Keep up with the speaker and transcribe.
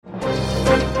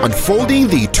unfolding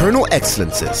the eternal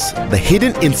excellences, the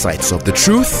hidden insights of the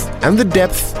truth, and the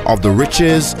depth of the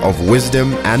riches of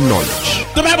wisdom and knowledge.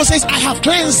 The Bible says, I have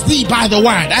cleansed thee by the word.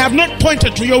 I have not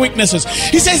pointed to your weaknesses.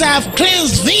 He says, I have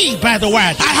cleansed thee by the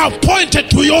word. I have pointed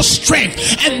to your strength.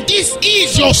 And this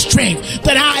is your strength,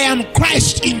 that I am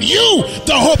Christ in you,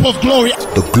 the hope of glory.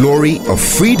 The glory of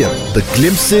freedom, the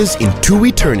glimpses into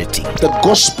eternity. The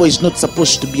gospel is not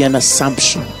supposed to be an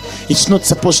assumption. It's not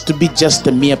supposed to be just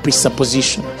a mere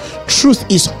presupposition. Truth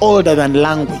is older than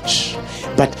language,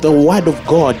 but the word of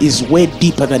God is way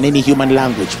deeper than any human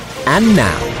language. And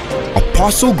now,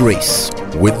 Apostle Grace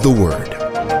with the word.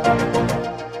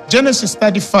 Genesis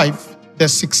 35, the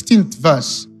 16th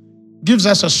verse, gives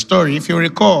us a story. If you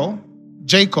recall,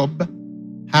 Jacob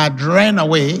had ran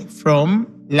away from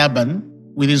Laban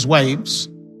with his wives,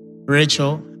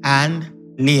 Rachel and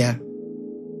Leah.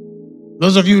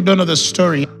 Those of you who don't know the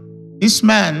story, this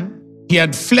man, he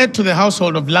had fled to the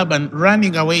household of Laban,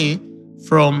 running away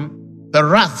from the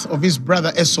wrath of his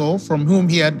brother Esau, from whom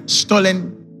he had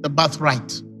stolen the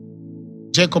birthright.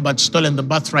 Jacob had stolen the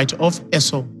birthright of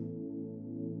Esau.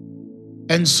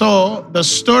 And so the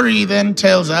story then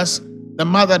tells us the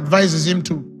mother advises him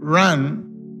to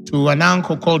run to an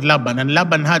uncle called Laban. And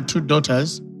Laban had two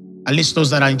daughters, at least those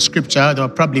that are in scripture. There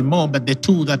were probably more, but the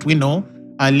two that we know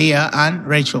are Leah and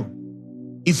Rachel.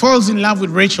 He falls in love with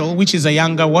Rachel, which is a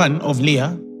younger one of Leah.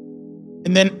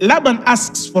 And then Laban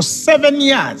asks for 7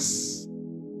 years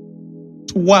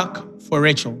to work for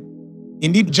Rachel.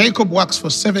 Indeed, Jacob works for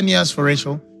 7 years for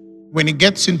Rachel. When he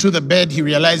gets into the bed, he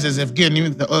realizes they've given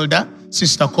him the older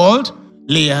sister called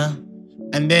Leah.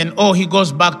 And then, he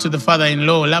goes back to the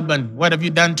father-in-law, Laban, what have you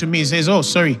done to me? He says,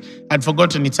 sorry, I'd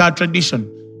forgotten. It's our tradition.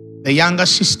 The younger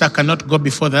sister cannot go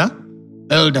before the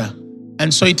elder.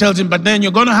 And so he tells him, but then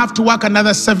you're going to have to work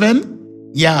another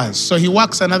 7 years. So he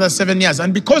works another 7 years.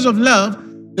 And because of love,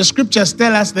 the scriptures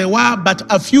tell us there were but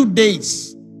a few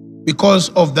days because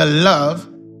of the love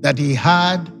that he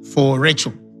had for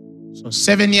Rachel. So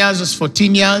 7 years is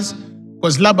 14 years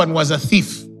because Laban was a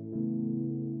thief.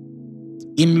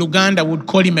 In Luganda, would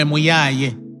call him a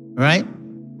muyaye, right?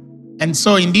 And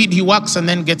so indeed he works and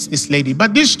then gets this lady.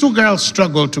 But these two girls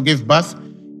struggle to give birth.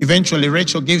 Eventually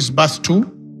Rachel gives birth to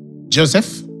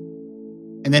Joseph,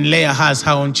 and then Leah has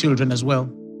her own children as well.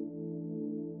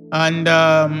 And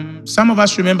some of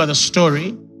us remember the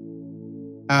story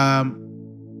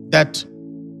that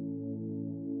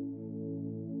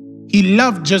he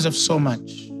loved Joseph so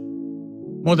much,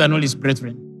 more than all his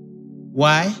brethren.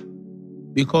 Why?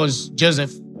 Because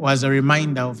Joseph was a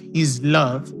reminder of his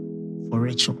love for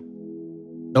Rachel,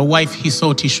 the wife he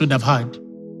thought he should have had.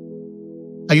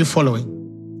 Are you following?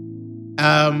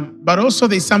 But also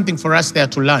there's something for us there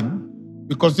to learn,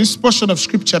 because this portion of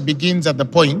scripture begins at the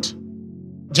point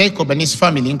Jacob and his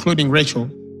family, including Rachel,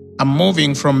 are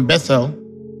moving from Bethel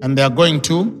and they are going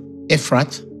to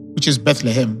Ephrath, which is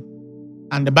Bethlehem.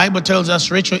 And the Bible tells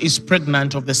us Rachel is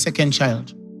pregnant of the second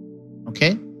child.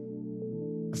 Okay?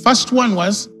 The first one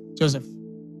was Joseph.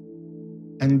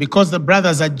 And because the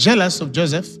brothers are jealous of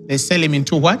Joseph, they sell him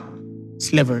into what?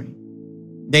 Slavery.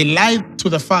 They lied to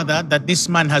the father that this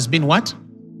man has been what?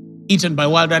 Eaten by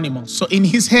wild animals. So in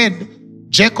his head,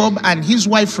 Jacob and his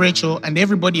wife Rachel and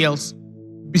everybody else,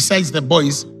 besides the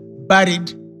boys,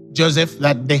 buried Joseph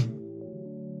that day.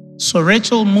 So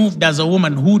Rachel moved as a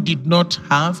woman who did not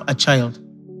have a child.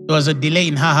 There was a delay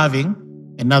in her having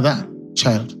another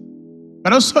child.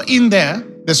 But also in there,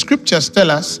 the scriptures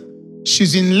tell us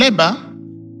she's in labor.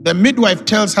 The midwife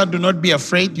tells her, do not be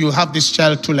afraid. You have this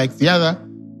child too like the other.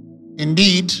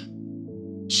 Indeed,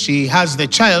 she has the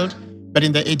child, but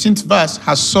in the 18th verse,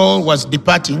 her soul was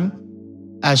departing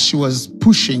as she was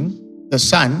pushing the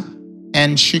son,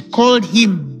 and she called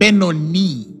him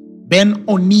Ben-Oni,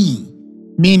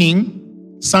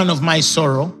 meaning son of my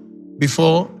sorrow,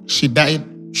 before she died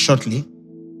shortly.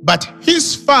 But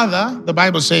his father, the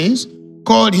Bible says,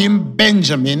 called him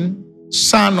Benjamin,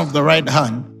 son of the right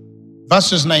hand.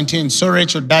 Verses 19, so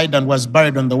Rachel died and was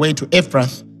buried on the way to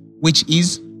Ephrath, which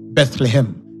is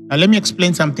Bethlehem. Now let me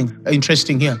explain something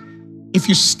interesting here. If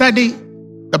you study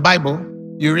the Bible,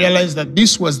 you realize that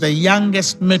this was the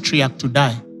youngest matriarch to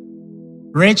die.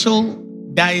 Rachel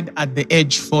died at the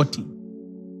age 40.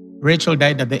 Rachel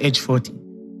died at the age 40,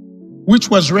 which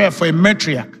was rare for a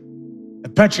matriarch, a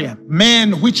patriarch,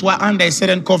 men which were under a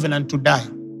certain covenant to die.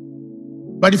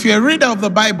 But if you're a reader of the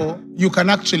Bible, you can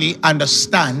actually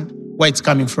understand where it's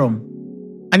coming from.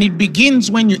 And it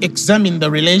begins when you examine the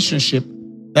relationship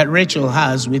that Rachel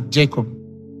has with Jacob.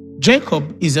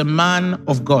 Jacob is a man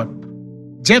of God.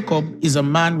 Jacob is a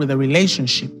man with a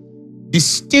relationship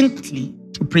distinctly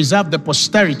to to preserve the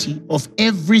posterity of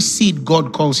every seed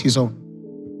God calls his own.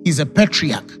 He's a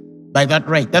patriarch by that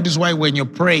right. That is why when you're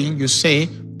praying, you say,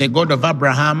 the God of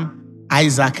Abraham,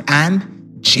 Isaac,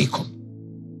 and Jacob.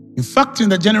 In fact, in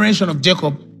the generation of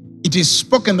Jacob, it is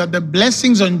spoken that the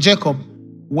blessings on Jacob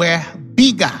were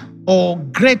bigger or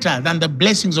greater than the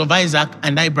blessings of Isaac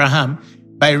and Abraham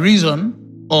by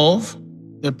reason of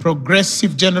the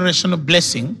progressive generational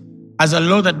blessing as a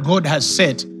law that God has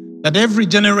set, that every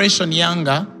generation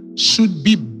younger should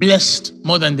be blessed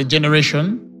more than the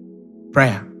generation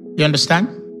prior. You understand?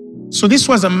 So this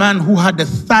was a man who had a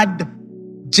third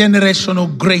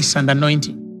generational grace and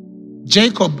anointing.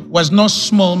 Jacob was no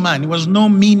small man. He was no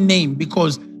mean name,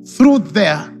 because through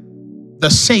there, the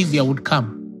Savior would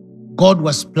come. God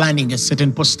was planning a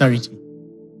certain posterity.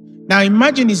 Now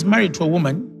imagine he's married to a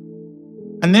woman,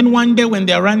 and then one day when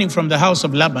they're running from the house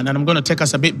of Laban, and I'm going to take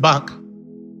us a bit back,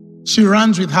 she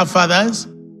runs with her father's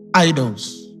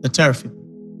idols, the teraphim.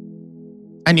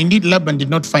 And indeed, Laban did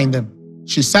not find them.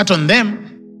 She sat on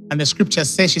them, and the scripture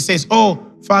says, she says, oh,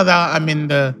 Father, I'm in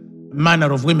the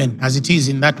manner of women, as it is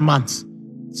in that month.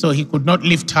 So he could not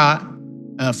lift her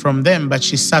from them, but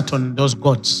she sat on those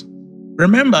gods.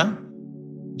 Remember,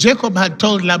 Jacob had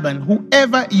told Laban,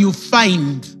 whoever you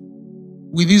find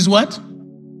with these what?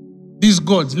 These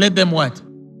gods, let them what?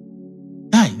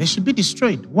 Die. They should be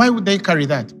destroyed. Why would they carry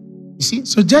that? You see?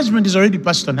 So judgment is already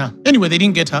passed on her. Anyway, they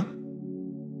didn't get her.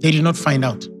 They did not find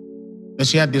out that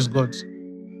she had these gods.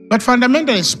 But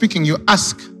fundamentally speaking, you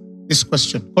ask this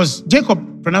question, because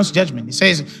Jacob pronounced judgment. He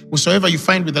says, whosoever you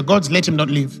find with the gods, let him not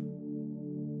live.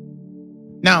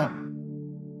 Now,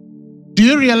 do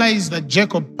you realize that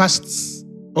Jacob passed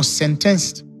or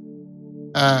sentenced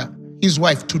his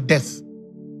wife to death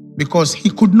because he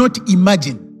could not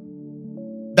imagine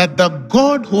that the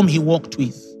God whom he walked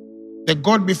with, the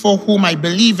God before whom I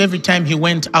believe every time he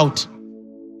went out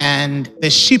and the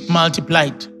sheep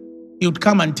multiplied, he would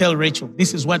come and tell Rachel,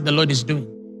 this is what the Lord is doing.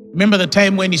 Remember the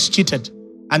time when he's cheated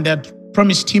and they had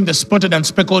promised him the spotted and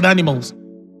speckled animals,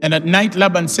 and at night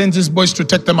Laban sends his boys to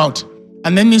take them out.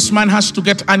 And then this man has to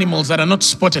get animals that are not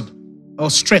spotted or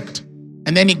streaked.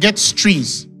 And then he gets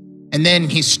trees, and then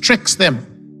he streaks them,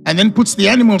 and then puts the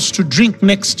animals to drink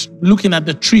next, looking at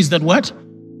the trees that what?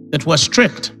 That were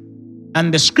streaked.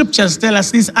 And the scriptures tell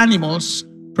us these animals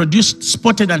produced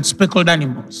spotted and speckled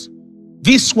animals.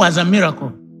 This was a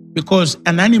miracle, because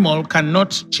an animal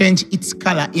cannot change its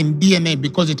color in DNA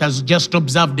because it has just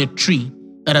observed a tree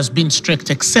that has been streaked,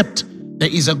 except there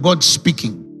is a God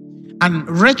speaking. And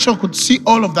Rachel could see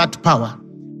all of that power.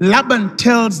 Laban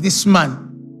tells this man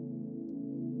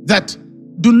that,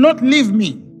 do not leave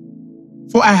me,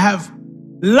 for I have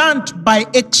learned by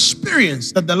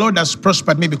experience that the Lord has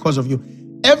prospered me because of you.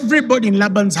 Everybody in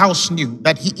Laban's house knew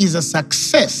that he is a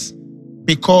success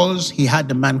because he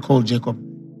had a man called Jacob.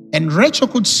 And Rachel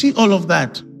could see all of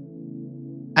that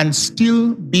and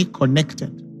still be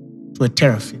connected to a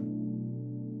teraphim.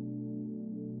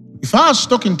 If I was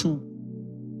talking to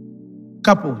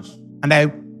couples, and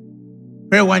I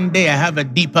pray one day I have a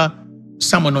deeper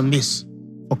sermon on this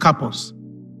for couples,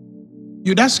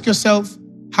 you'd ask yourself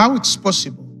how it's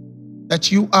possible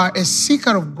that you are a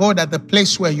seeker of God at the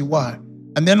place where you are,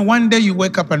 and then one day you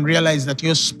wake up and realize that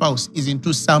your spouse is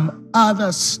into some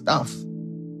other stuff,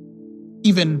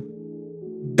 even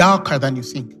darker than you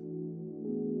think.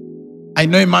 I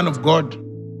know a man of God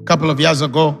a couple of years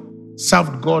ago,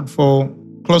 served God for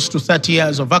close to 30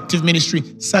 years of active ministry,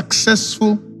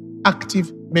 successful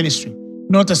active ministry,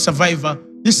 not a survivor.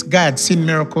 This guy had seen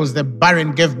miracles. The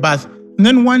barren gave birth. And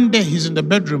then one day he's in the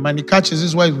bedroom and he catches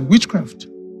his wife with witchcraft.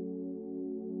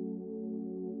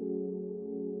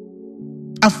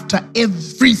 After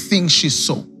everything she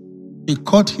saw, he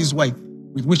caught his wife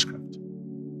with witchcraft.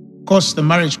 Of course, the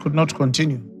marriage could not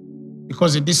continue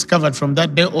because he discovered from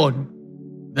that day on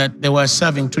that they were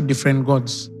serving two different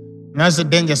gods. And that's the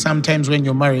danger sometimes when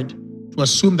you're married, to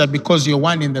assume that because you're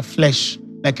one in the flesh,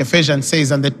 like Ephesians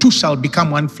says, and the two shall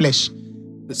become one flesh.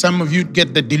 Some of you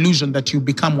get the delusion that you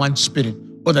become one spirit,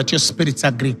 or that your spirits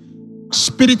agree.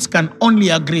 Spirits can only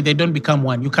agree, they don't become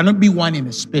one. You cannot be one in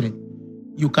the spirit.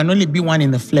 You can only be one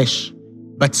in the flesh,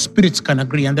 but spirits can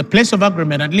agree. And the place of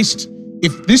agreement, at least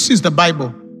if this is the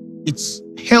Bible, it's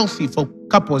healthy for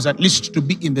couples at least to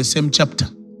be in the same chapter.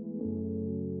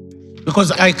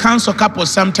 Because I counsel couples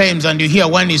sometimes and you hear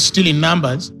one is still in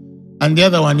Numbers and the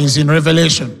other one is in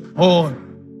Revelation. Or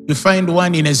you find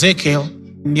one in Ezekiel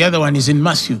and the other one is in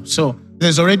Matthew. So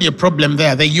there's already a problem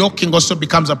there. The yoking also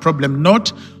becomes a problem,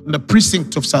 not on the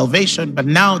precinct of salvation, but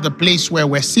now the place where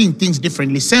we're seeing things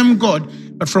differently. Same God,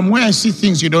 but from where I see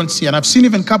things you don't see. And I've seen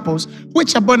even couples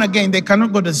which are born again, they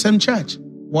cannot go to the same church.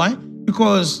 Why?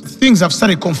 because things have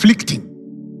started conflicting.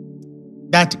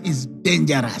 That is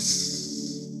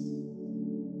dangerous.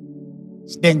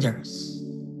 It's dangerous.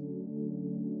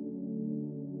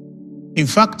 In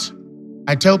fact,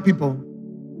 I tell people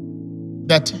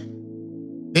that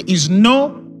there is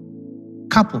no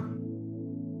couple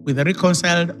with a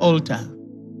reconciled altar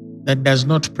that does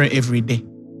not pray every day.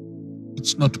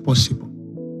 It's not possible.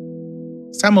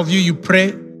 Some of you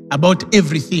pray about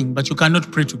everything, but you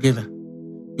cannot pray together.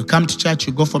 You come to church,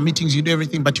 you go for meetings, you do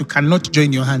everything, but you cannot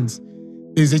join your hands.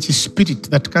 There's a spirit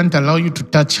that can't allow you to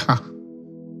touch her.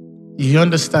 You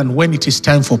understand when it is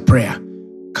time for prayer.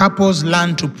 Couples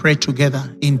learn to pray together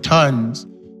in turns.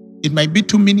 It might be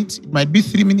 2 minutes, it might be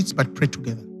 3 minutes, but pray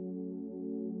together.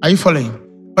 Are you following?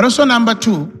 But also number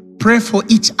 2, pray for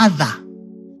each other.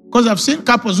 Because I've seen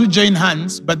couples who join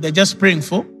hands, but they're just praying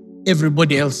for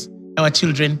everybody else. Our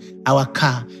children, our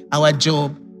car, our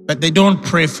job, but they don't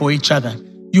pray for each other.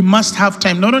 You must have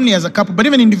time, not only as a couple, but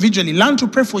even individually. Learn to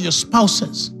pray for your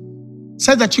spouses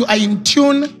so that you are in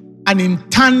tune and in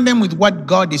tandem with what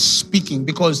God is speaking,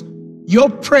 because your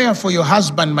prayer for your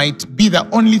husband might be the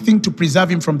only thing to preserve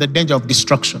him from the danger of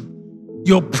destruction.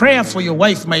 Your prayer for your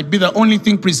wife might be the only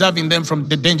thing preserving them from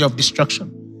the danger of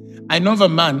destruction. I know of a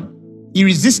man, he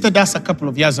resisted us a couple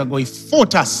of years ago. He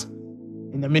fought us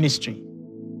in the ministry.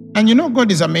 And you know,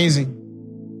 God is amazing.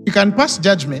 He can pass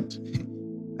judgment.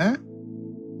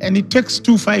 And it takes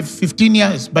 2, 5, 15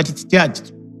 years, but it's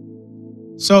judged.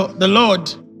 So the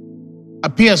Lord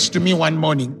appears to me one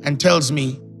morning and tells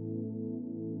me,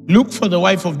 look for the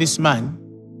wife of this man.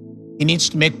 He needs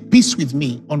to make peace with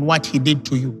me on what he did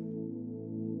to you,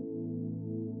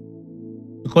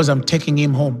 because I'm taking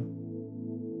him home.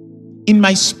 In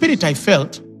my spirit, I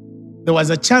felt there was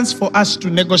a chance for us to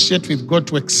negotiate with God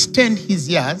to extend his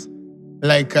years,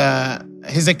 like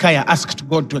Hezekiah asked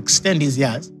God to extend his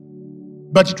years.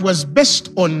 But it was based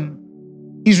on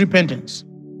his repentance.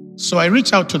 So I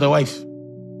reached out to the wife.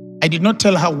 I did not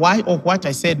tell her why or what.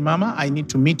 I said, Mama, I need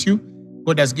to meet you.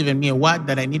 God has given me a word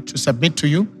that I need to submit to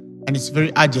you, and it's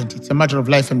very urgent. It's a matter of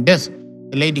life and death.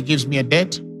 The lady gives me a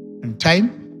date and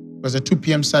time. It was a 2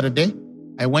 p.m. Saturday.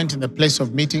 I went in the place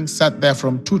of meeting, sat there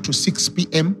from 2 to 6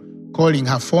 p.m., calling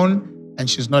her phone, and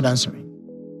she's not answering.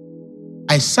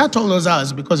 I sat all those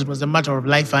hours because it was a matter of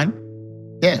life and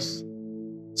death.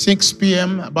 6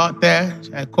 p.m., about there,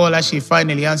 I call her, she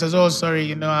finally answers, oh,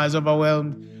 sorry, I was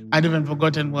overwhelmed. I'd even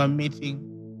forgotten we were meeting.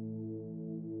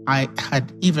 I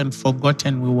had even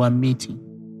forgotten we were meeting.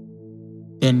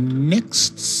 The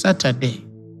next Saturday,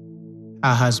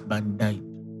 her husband died.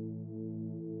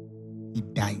 He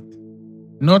died.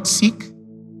 Not sick,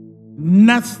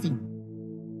 nothing.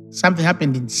 Something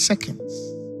happened in seconds,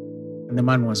 and the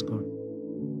man was gone.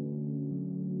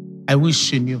 I wish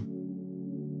she knew.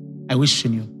 I wish she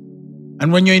knew.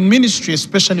 And when you're in ministry,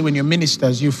 especially when you're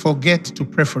ministers, you forget to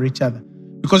pray for each other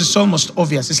because it's almost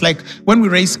obvious. It's like when we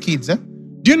raise kids.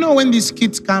 Do you know when these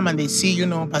kids come and they see,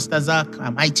 Pastor Zach,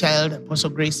 my child, Apostle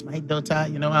Grace, my daughter,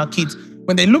 our kids,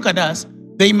 when they look at us,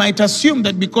 they might assume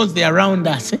that because they're around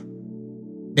us,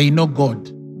 they know God.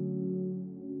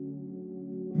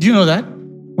 Do you know that?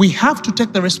 We have to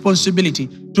take the responsibility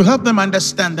to help them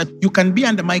understand that you can be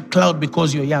under my cloud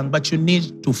because you're young, but you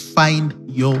need to find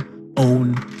your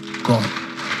own God.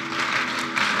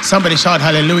 Somebody shout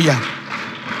hallelujah.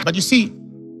 But you see,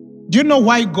 do you know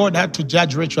why God had to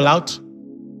judge Rachel out?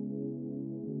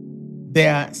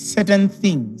 There are certain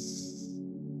things,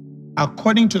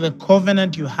 according to the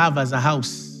covenant you have as a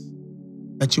house,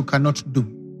 that you cannot do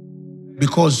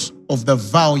because of the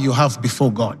vow you have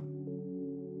before God.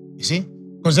 You see?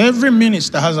 Because every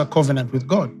minister has a covenant with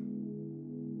God,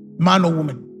 man or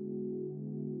woman.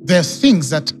 There are things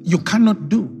that you cannot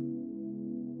do.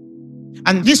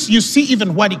 And this, you see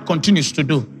even what it continues to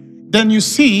do. Then you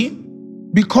see,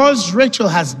 because Rachel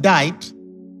has died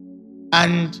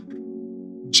and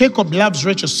Jacob loves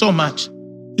Rachel so much,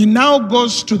 he now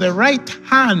goes to the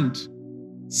right-hand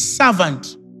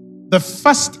servant, the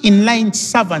first in-line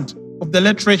servant of the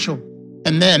late Rachel,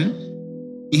 and then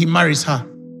he marries her.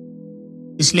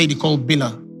 This lady called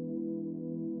Bilhah,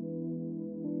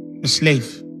 a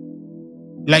slave.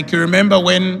 Like you remember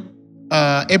when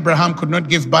Abraham could not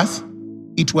give birth,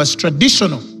 it was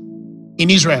traditional in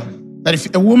Israel that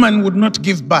if a woman would not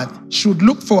give birth, she would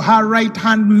look for her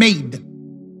right-hand maid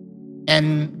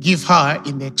and give her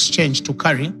in the exchange to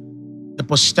carry the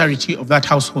posterity of that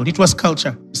household. It was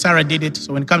culture. Sarah did it.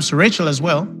 So when it comes to Rachel as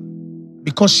well,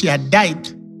 because she had died,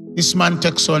 this man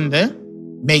takes on the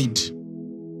maid,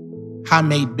 her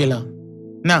maid Bilhah.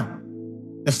 Now,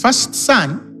 the first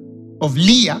son of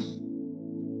Leah,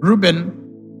 Reuben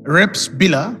rapes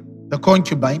Bilhah, the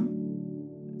concubine,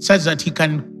 such that he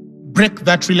can break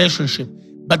that relationship.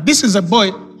 But this is a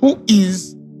boy who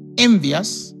is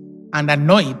envious and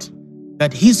annoyed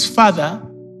that his father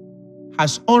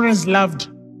has always loved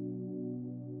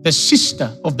the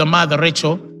sister of the mother,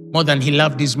 Rachel, more than he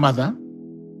loved his mother.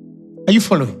 Are you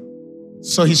following?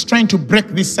 So he's trying to break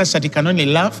this such that he can only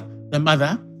love the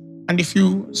mother. And if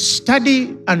you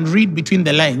study and read between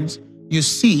the lines, you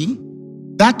see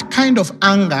that kind of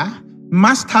anger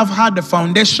must have had a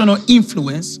foundational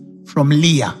influence from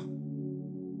Leah.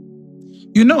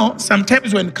 You know,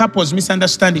 sometimes when couples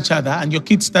misunderstand each other and your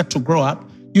kids start to grow up,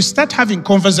 you start having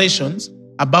conversations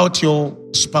about your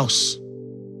spouse.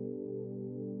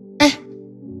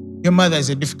 Your mother is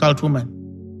a difficult woman.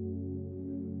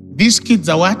 These kids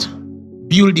are what?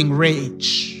 Building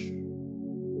rage.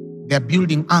 They're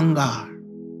building anger.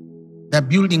 They're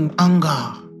building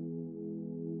anger.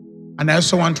 And I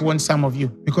also want to warn some of you,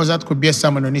 because that could be a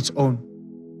sermon on its own.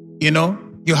 You know,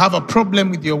 you have a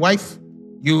problem with your wife,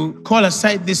 you call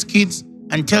aside these kids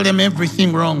and tell them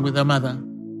everything wrong with their mother.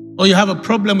 Or you have a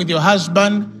problem with your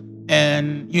husband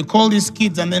and you call these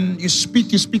kids and then you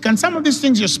speak. And some of these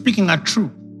things you're speaking are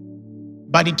true.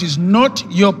 But it is not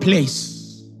your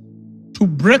place to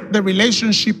break the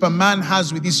relationship a man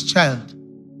has with his child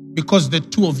because the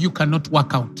two of you cannot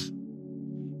work out.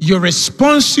 You're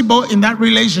responsible in that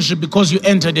relationship because you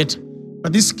entered it.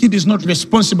 But this kid is not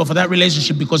responsible for that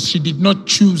relationship because she did not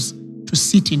choose to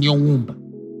sit in your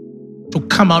womb, to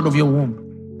come out of your womb.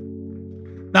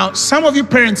 Now, some of you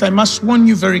parents, I must warn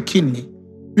you very keenly,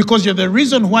 because you're the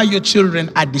reason why your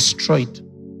children are destroyed.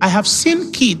 I have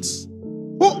seen kids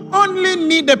who only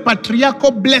need a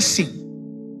patriarchal blessing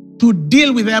to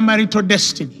deal with their marital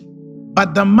destiny,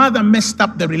 but the mother messed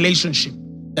up the relationship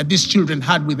that these children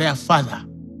had with their father.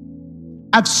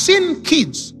 I've seen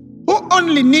kids who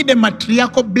only need a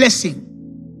matriarchal blessing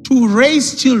to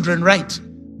raise children right,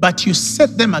 but you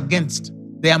set them against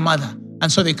their mother,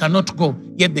 and so they cannot go,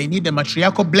 yet they need a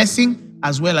matriarchal blessing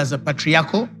as well as a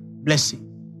patriarchal blessing.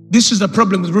 This is the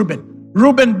problem with Reuben.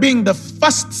 Reuben, being the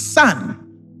first son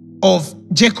of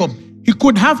Jacob, he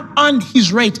could have earned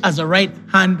his right as a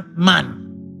right-hand man.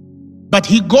 But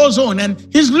he goes on and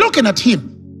he's looking at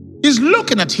him. He's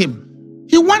looking at him.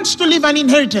 He wants to leave an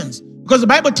inheritance because the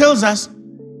Bible tells us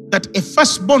that a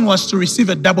firstborn was to receive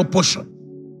a double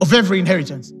portion of every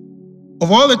inheritance.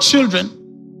 Of all the children,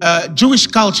 Jewish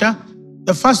culture,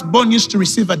 the firstborn used to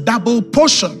receive a double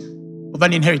portion of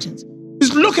an inheritance.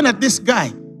 He's looking at this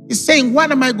guy. He's saying,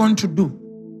 what am I going to do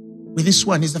with this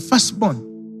one? He's the firstborn.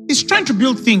 He's trying to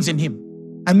build things in him.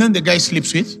 And then the guy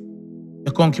sleeps with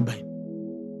the concubine.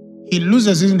 He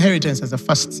loses his inheritance as a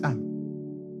first son.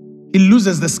 He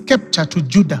loses the scepter to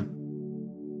Judah.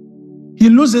 He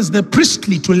loses the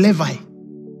priestly to Levi.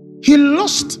 He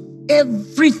lost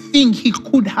everything he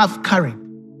could have carried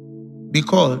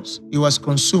because he was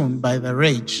consumed by the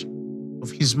rage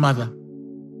of his mother.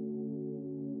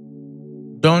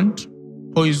 Don't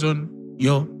poison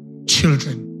your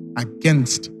children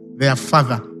against their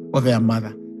father or their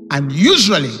mother. And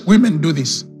usually, women do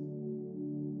this.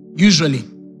 Usually.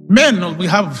 Men, we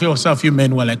have a few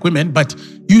men who are like women, but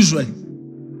usually,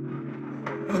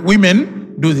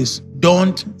 women do this.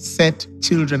 Don't set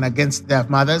children against their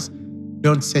mothers.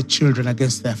 Don't set children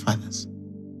against their fathers.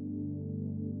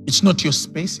 It's not your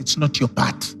space. It's not your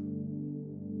part.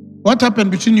 What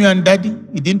happened between you and daddy?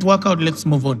 It didn't work out. Let's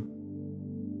move on.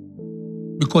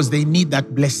 Because they need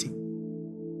that blessing.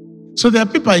 So there are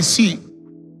people I see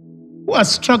who are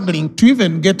struggling to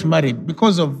even get married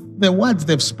because of the words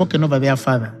they've spoken over their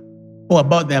father or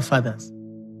about their fathers.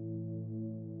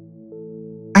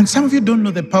 And some of you don't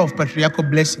know the power of patriarchal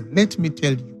blessing. Let me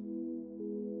tell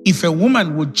you, if a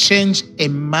woman would change a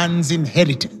man's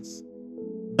inheritance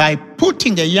by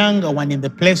putting a younger one in the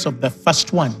place of the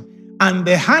first one, and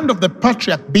the hand of the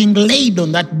patriarch being laid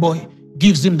on that boy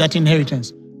gives him that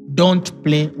inheritance, don't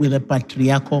play with a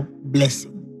patriarchal blessing.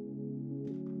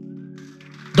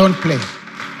 Don't play.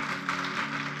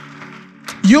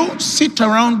 You sit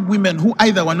around women who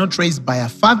either were not raised by a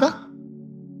father,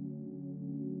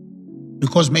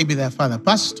 because maybe their father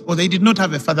passed, or they did not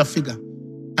have a father figure,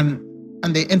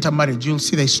 and they enter marriage, you'll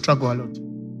see they struggle a lot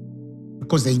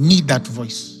because they need that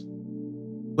voice,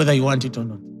 whether you want it or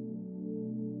not.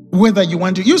 Whether you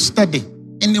want to, you study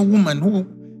any woman who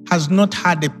has not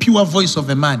had a pure voice of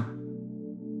a man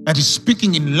that is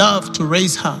speaking in love to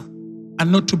raise her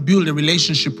and not to build a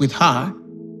relationship with her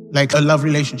like a love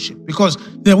relationship. Because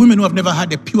there are women who have never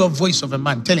had a pure voice of a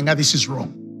man telling her this is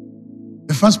wrong.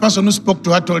 The first person who spoke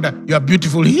to her told her, you are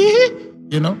beautiful,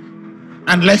 you know,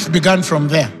 and life began from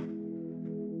there.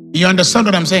 You understand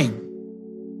what I'm saying?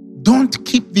 Don't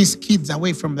keep these kids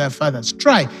away from their fathers.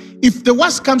 Try. If the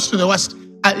worst comes to the worst,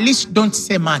 at least don't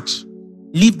say much.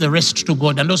 Leave the rest to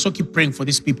God, and also keep praying for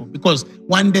these people, because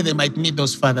one day they might need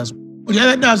those fathers. The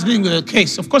other day I was dealing with a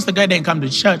case. Of course, the guy didn't come to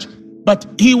church, but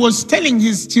he was telling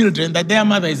his children that their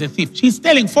mother is a thief. She's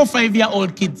telling 4,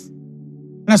 5-year-old kids.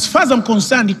 And as far as I'm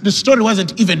concerned, the story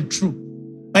wasn't even true.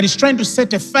 But he's trying to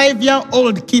set a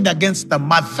 5-year-old kid against the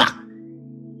mother.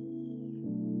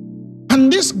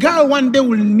 And this girl one day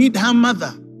will need her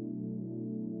mother,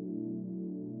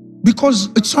 because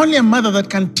it's only a mother that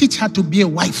can teach her to be a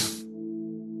wife.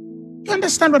 You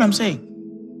understand what I'm saying?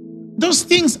 Those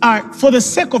things are for the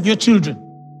sake of your children.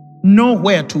 Know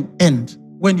where to end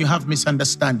when you have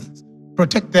misunderstandings.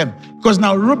 Protect them. Because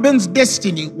now Reuben's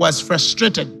destiny was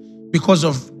frustrated because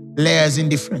of Leah's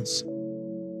indifference.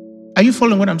 Are you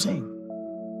following what I'm saying?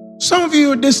 Some of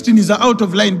your destinies are out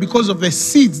of line because of the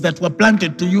seeds that were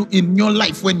planted to you in your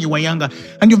life when you were younger,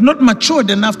 and you've not matured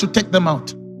enough to take them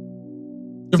out.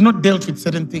 You've not dealt with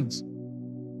certain things.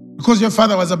 Because your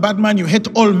father was a bad man, you hate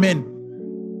all men.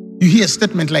 You hear a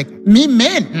statement like, me,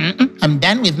 men? I'm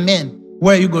done with men.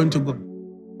 Where are you going to go?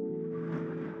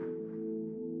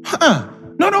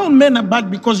 Not all men are bad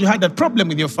because you had a problem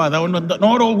with your father, or not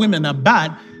all women are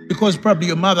bad because probably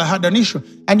your mother had an issue.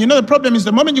 And you know the problem is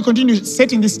the moment you continue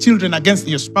setting these children against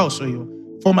your spouse or your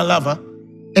former lover,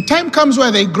 a time comes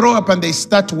where they grow up and they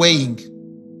start weighing.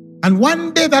 And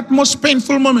one day, that most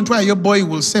painful moment where your boy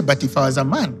will say, but if I was a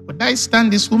man, would I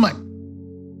stand this woman?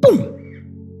 Boom.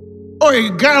 Or a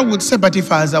girl would say, but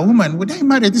if I was a woman, would I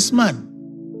marry this man?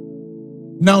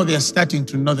 Now they're starting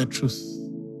to know the truth.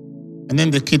 And then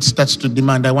the kid starts to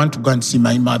demand, I want to go and see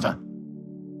my mother.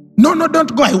 No,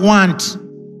 don't go, I want.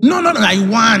 No, I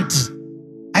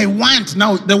want.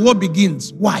 Now the war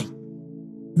begins. Why?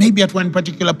 Maybe at one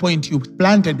particular point you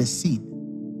planted a seed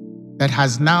that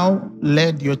has now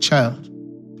led your child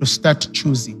to start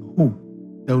choosing who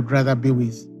they would rather be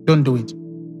with. Don't do it.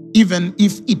 Even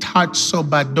if it hurts so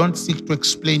bad, don't seek to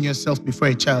explain yourself before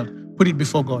a child. Put it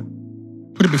before God.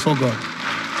 Put it before God.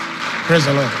 Praise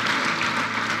the Lord.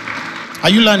 Are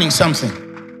you learning something?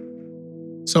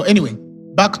 So anyway,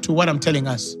 back to what I'm telling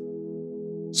us.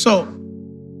 So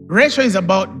Rachel is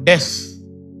about death,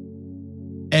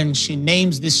 and she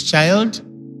names this child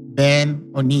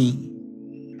Ben-Oni.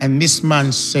 And this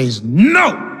man says,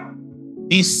 no,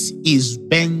 this is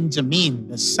Benjamin,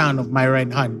 the son of my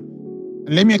right hand.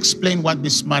 And let me explain what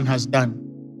this man has done.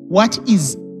 What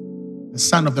is the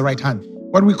son of the right hand?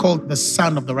 What we call the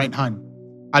son of the right hand.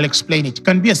 I'll explain it.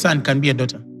 Can be a son, can be a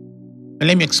daughter. And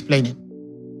let me explain it.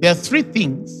 There are 3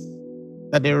 things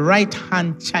that the right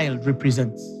hand child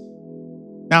represents.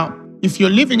 Now, if you're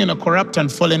living in a corrupt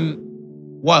and fallen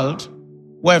world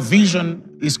where vision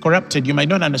is corrupted, you might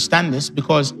not understand this,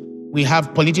 because we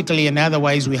have politically and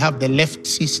otherwise, we have the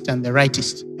leftist and the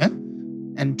rightist.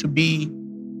 And to be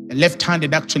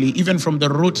left-handed, actually, even from the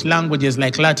root languages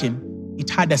like Latin, it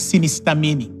had a sinister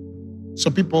meaning.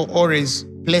 So people always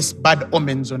place bad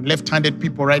omens on left-handed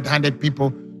people, right-handed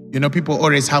people. You know, people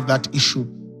always have that issue.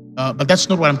 But that's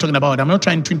not what I'm talking about. I'm not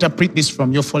trying to interpret this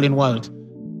from your fallen world.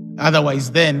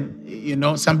 Otherwise, then, you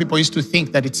know, some people used to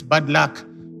think that it's bad luck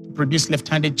to produce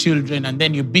left-handed children, and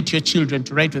then you beat your children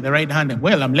to write with the right hand.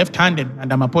 Well, I'm left-handed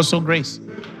and I'm Apostle Grace.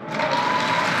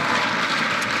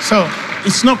 So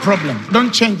it's no problem.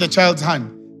 Don't change the child's hand.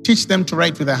 Teach them to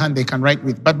write with the hand they can write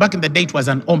with. But back in the day, it was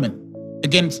an omen.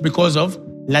 Again, it's because of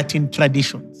Latin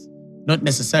traditions, not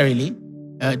necessarily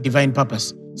divine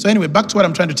purpose. So anyway, back to what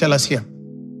I'm trying to tell us here.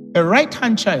 A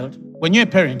right-hand child, when you're a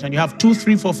parent and you have 2,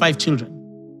 3, 4, 5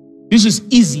 children, this is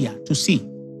easier to see.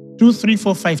 2, 3,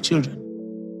 4, 5 children.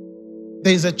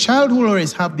 There is a child who will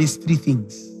always have these 3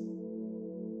 things.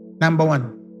 Number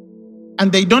 1.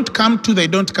 And they don't come 2, they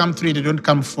don't come 3, they don't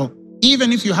come 4.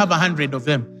 Even if you have 100 of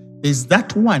them, there's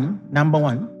that one, number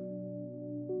 1,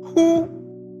 who,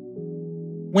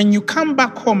 when you come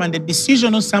back home and the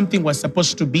decision or something was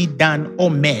supposed to be done or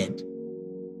made,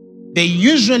 they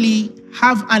usually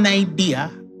have an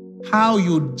idea how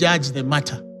you judge the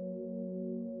matter.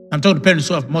 I'm talking to parents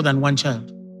who have more than 1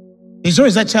 child. There's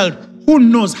always that child who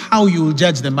knows how you will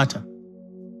judge the matter.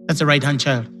 That's a right-hand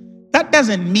child. That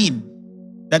doesn't mean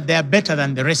that they are better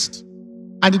than the rest.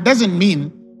 And it doesn't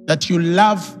mean that you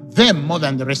love them more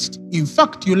than the rest. In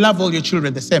fact, you love all your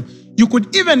children the same. You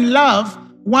could even love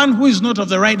one who is not of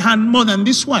the right hand more than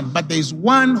this one. But there is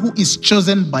one who is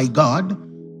chosen by God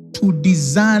to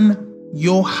discern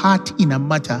your heart in a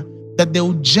matter, that they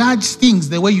will judge things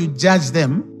the way you judge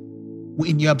them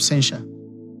in your absentia.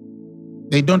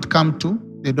 They don't come 2,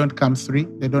 they don't come 3,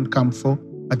 they don't come 4,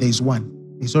 but there is one.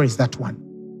 There's always that one.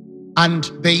 And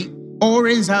they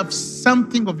always have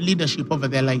something of leadership over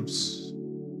their lives.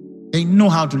 They know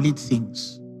how to lead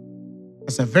things.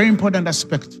 That's a very important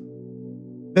aspect.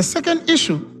 The second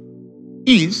issue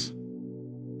is,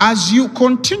 as you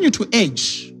continue to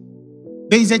age,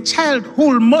 there is a child who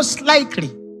will most likely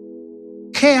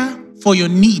care for your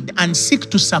need and seek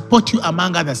to support you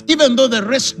among others. Even though the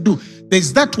rest do,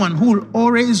 there's that one who will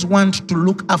always want to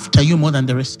look after you more than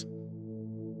the rest.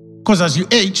 Because as you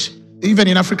age, even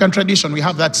in African tradition, we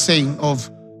have that saying of,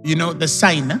 the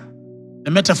sign,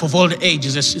 the metaphor of old age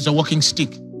is a walking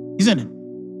stick, isn't it?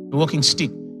 A walking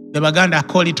stick. The Baganda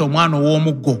call it omwana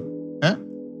w'omuggo,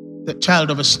 the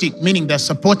child of a stick, meaning they're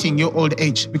supporting your old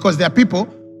age. Because there are people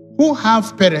who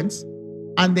have parents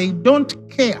and they don't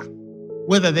care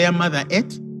whether their mother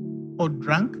ate or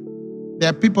drank. There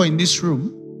are people in this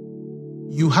room,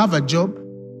 you have a job,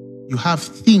 you have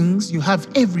things, you have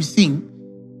everything,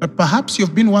 but perhaps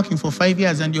you've been working for 5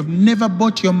 years and you've never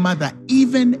bought your mother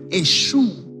even a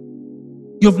shoe.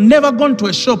 You've never gone to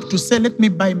a shop to say, let me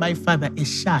buy my father a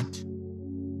shirt.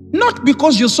 Not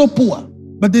because you're so poor,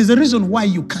 but there's a reason why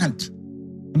you can't.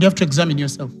 And you have to examine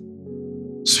yourself.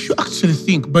 So you actually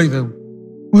think, by the way,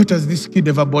 what has this kid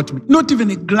ever bought me? Not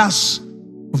even a glass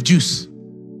of juice.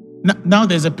 Now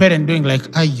there's a parent doing like,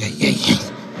 ay,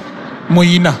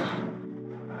 Moyina.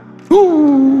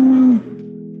 Ooh.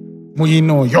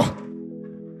 Moyino, yo.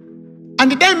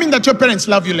 And it doesn't mean that your parents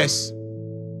love you less.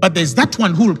 But there's that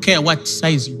one who will care what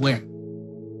size you wear.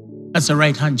 That's a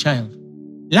right-hand child.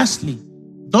 Lastly,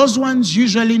 those ones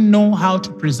usually know how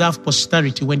to preserve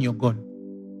posterity when you're gone.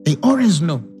 They always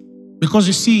know. Because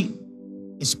you see,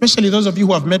 especially those of you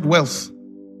who have made wealth,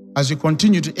 as you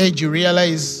continue to age, you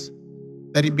realize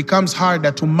that it becomes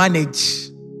harder to manage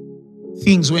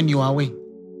things when you are away.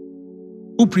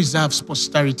 Who preserves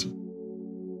posterity?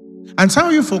 And some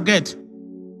of you forget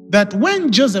that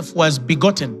when Joseph was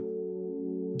begotten,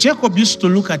 Jacob used to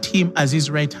look at him as his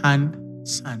right-hand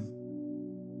son.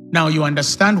 Now you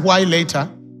understand why later,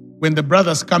 when the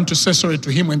brothers come to say sorry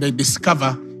to him, when they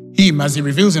discover him as he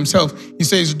reveals himself, he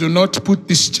says, do not put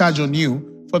this charge on you,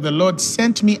 for the Lord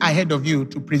sent me ahead of you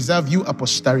to preserve you a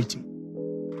posterity.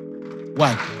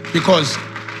 Why? Because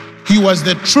he was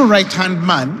the true right-hand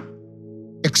man,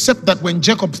 except that when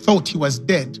Jacob thought he was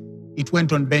dead, it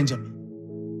went on Benjamin.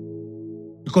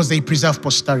 Because they preserve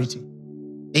posterity.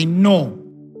 They know.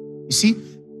 You see,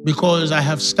 because I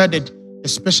have studied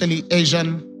especially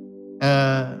Asian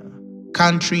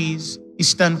countries,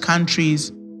 Eastern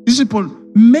countries. These people,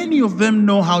 many of them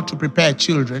know how to prepare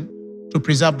children to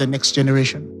preserve the next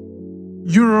generation.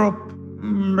 Europe,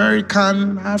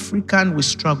 American, African, we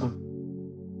struggle.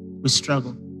 We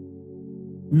struggle.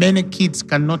 Many kids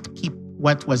cannot keep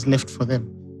what was left for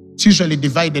them. It's usually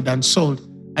divided and sold,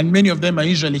 and many of them are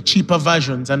usually cheaper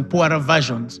versions and poorer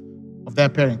versions of their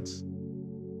parents.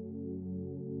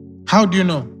 How do you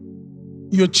know?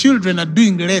 Your children are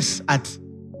doing less at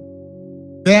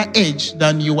their age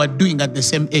than you were doing at the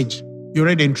same age. You're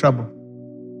already in trouble.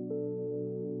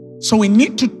 So we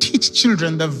need to teach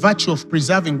children the virtue of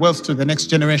preserving wealth to the next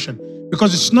generation,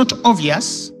 because it's not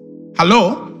obvious,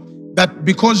 that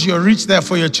because you're rich,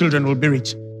 therefore your children will be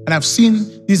rich. And I've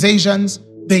seen these Asians,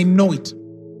 they know it.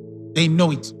 They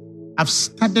know it. I've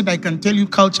studied, I can tell you,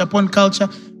 culture upon culture,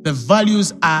 the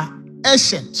values are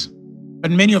ancient,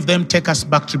 but many of them take us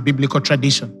back to biblical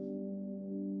tradition.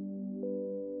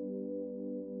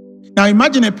 Now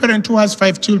imagine a parent who has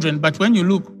 5 children, but when you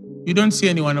look, you don't see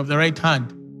anyone of the right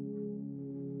hand.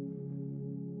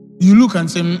 You look and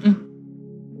say,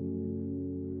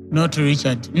 not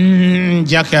Richard.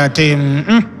 Jackie,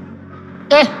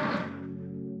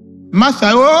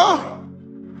 Martha, oh.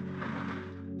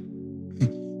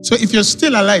 So if you're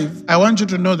still alive, I want you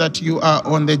to know that you are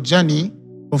on the journey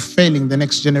of failing the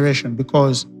next generation,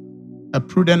 because a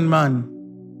prudent man,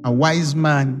 a wise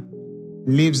man,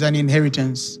 leaves an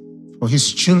inheritance for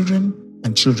his children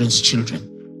and children's children.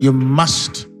 You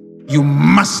must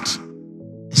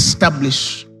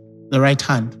establish the right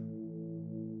hand.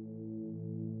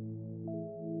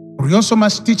 We also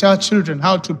must teach our children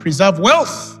how to preserve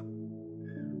wealth,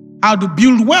 how to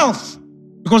build wealth.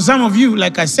 Because some of you,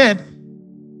 like I said,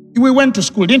 we went to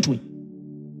school, didn't we?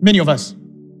 Many of us.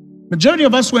 Majority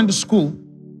of us went to school.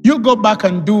 You go back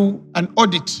and do an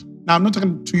audit. Now, I'm not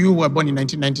talking to you who were born in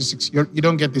 1996. You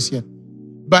don't get this yet.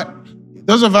 But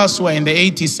those of us who are in the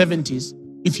 80s, 70s,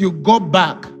 if you go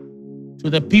back to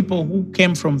the people who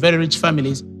came from very rich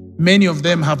families, many of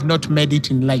them have not made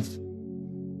it in life.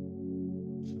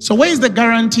 So where is the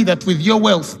guarantee that with your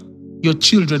wealth, your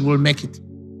children will make it?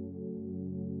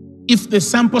 If the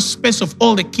sample space of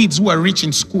all the kids who are rich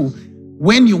in school,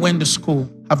 when you went to school,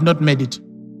 have not made it.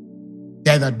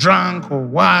 they're either drunk or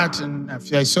what. And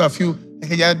I saw a few, like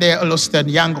the other day, I lost a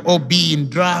young OB in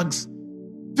drugs.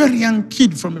 Very young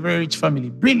kid from a very rich family.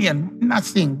 Brilliant,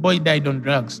 nothing. Boy died on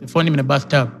drugs. They found him in a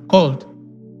bathtub. Cold.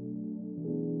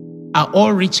 Are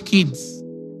all rich kids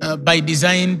by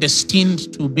design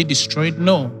destined to be destroyed?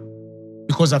 No.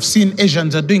 Because I've seen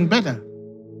Asians are doing better.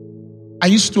 I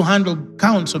used to handle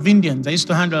accounts of Indians. I used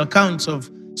to handle accounts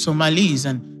of Somalis.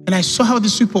 And I saw how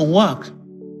these people work.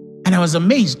 And I was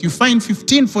amazed. You find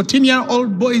 15,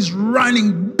 14-year-old boys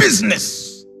running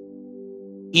business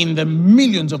in the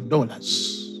millions of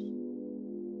dollars.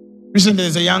 Recently,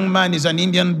 there's a young man, he's an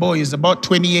Indian boy, he's about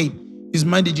 28. He's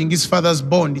managing his father's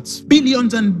bond. It's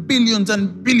billions and billions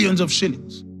and billions of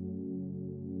shillings.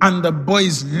 And the boy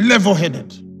is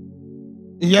level-headed.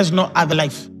 He has no other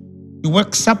life. He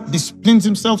wakes up, disciplines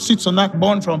himself, sits on that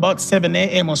bond from about 7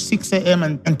 a.m. or 6 a.m.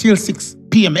 until 6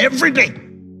 p.m. every day.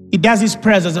 He does his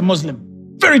prayers as a Muslim.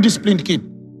 Very disciplined kid.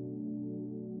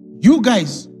 You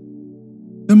guys,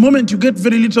 the moment you get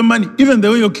very little money, even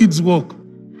the way your kids walk,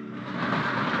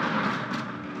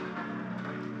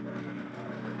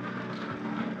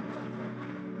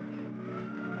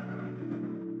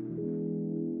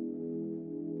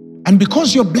 and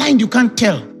because you're blind, you can't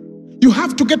tell. You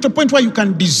have to get to a point where you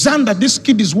can discern that this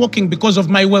kid is walking because of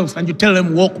my wealth, and you tell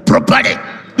them, walk properly.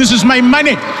 This is my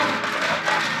money.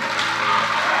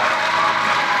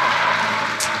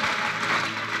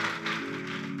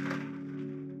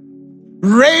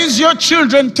 Raise your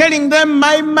children telling them,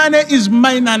 my money is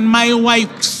mine and my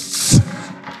wife's.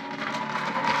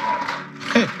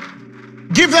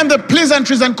 Give them the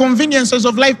pleasantries and conveniences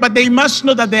of life, but they must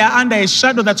know that they are under a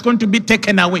shadow that's going to be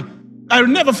taken away. I'll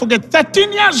never forget,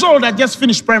 13 years old, I just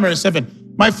finished primary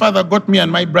 7. My father got me and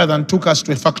my brother and took us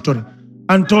to a factory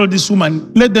and told this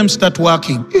woman, let them start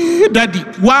working. Daddy,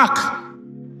 work.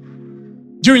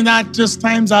 During that, just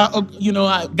times,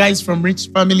 guys from rich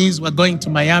families were going to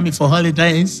Miami for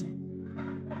holidays.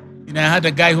 I had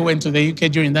a guy who went to the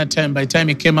UK during that time. By the time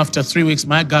he came after 3 weeks,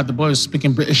 my God, the boy was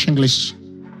speaking British English.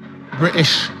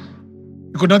 British.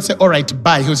 He could not say, all right,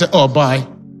 bye. He would say, oh, bye.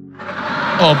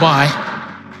 Oh, bye.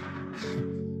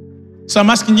 So I'm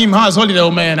asking him, how's holiday?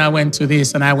 Oh, man, I went to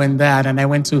this and I went that and I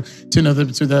went to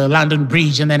the London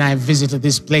Bridge and then I visited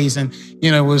this place and,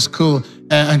 it was cool.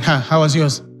 And how was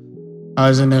yours? I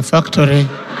was in a factory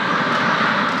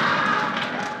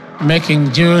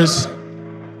making juice.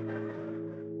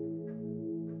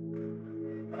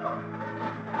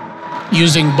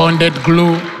 Using bonded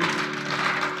glue.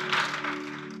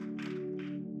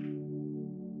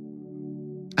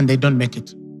 And they don't make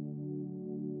it.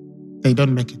 They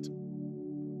don't make it.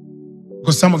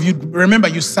 Because some of you, remember,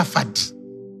 you suffered.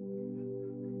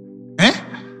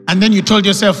 And then you told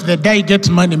yourself, the day I get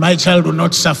money, my child will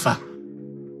not suffer.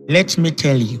 Let me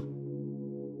tell you,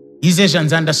 these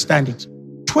Asians understand it.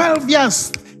 12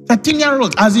 years,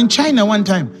 13-year-old. I was in China one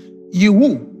time.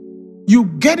 You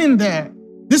get in there.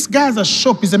 This guy has a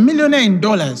shop. He's a millionaire in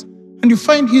dollars. And you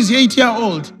find he's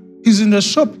 8-year-old. He's in the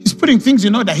shop. He's putting things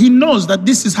in order. He knows that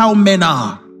this is how men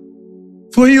are.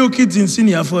 For you kids in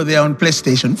senior 4, they are on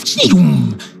PlayStation.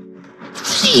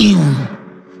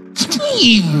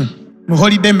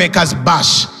 Holiday makers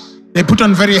bash. They put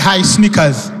on very high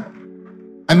sneakers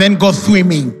and then go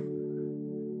swimming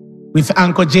with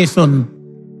Uncle Jason.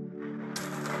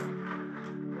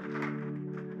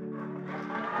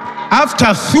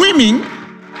 After swimming,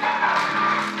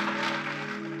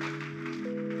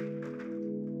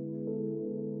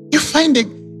 you find a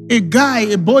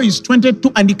boy is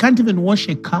 22 and he can't even wash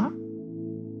a car.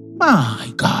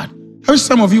 My God. How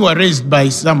some of you are raised by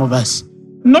some of us?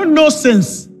 No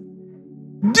sense.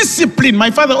 Discipline. My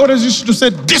father always used to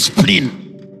say discipline.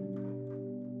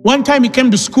 One time he came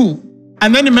to school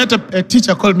and then he met a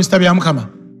teacher called Mr. Byamukama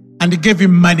and he gave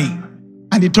him money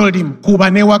and he told him, Kuba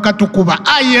ne waka to Kuba.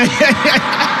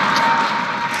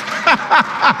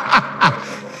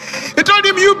 He told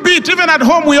him, you beat. Even at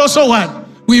home we also won.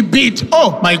 We beat.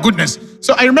 Oh, my goodness.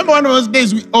 So I remember one of those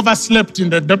days we overslept in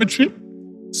the dormitory.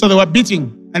 So they were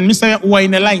beating. And Mr. were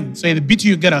in a line. So they beat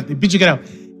you, get out. They beat you, get out.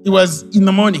 It was in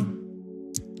the morning,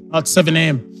 about 7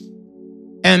 a.m.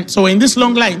 And so we're in this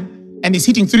long line, and he's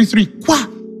hitting 3-3. Kwa,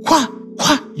 kwa,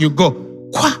 kwa. You go.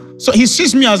 Kwa. So he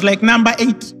sees me as like number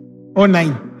 8 or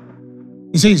 9.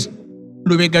 He says,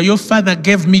 Lubega, your father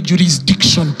gave me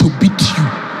jurisdiction to beat you.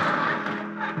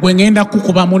 Wengenda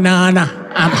kukuba munana.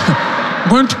 I'm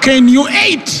going to cane you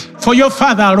 8 for your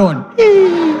father alone.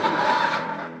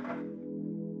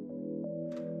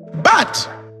 But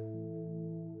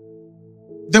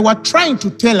they were trying to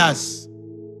tell us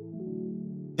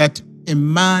that a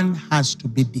man has to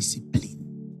be disciplined.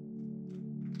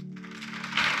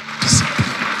 Discipline.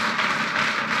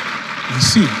 You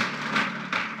see?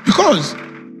 Because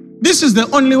this is the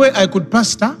only way I could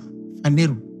pastor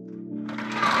Phaneroo.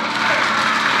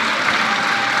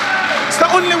 It's the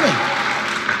only way.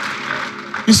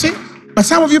 You see? But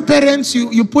some of you parents,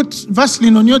 you put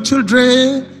Vaseline on your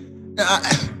children.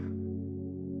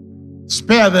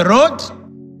 Spare the rod.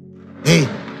 Hey,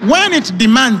 when it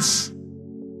demands,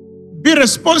 be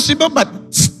responsible, but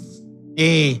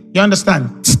hey, you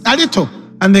understand? A little.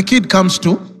 And the kid comes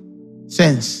to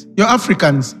sense. You're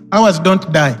Africans. Ours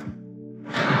don't die.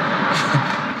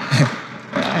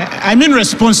 I mean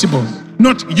responsible,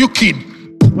 not you kid.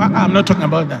 I'm not talking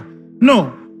about that.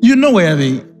 No, you know where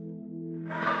they.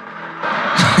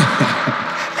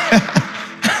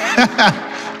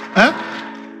 Huh?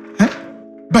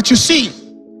 But you see,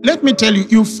 let me tell you,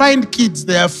 you find kids,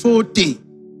 they are 40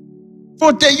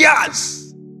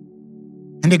 years.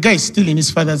 And the guy is still in his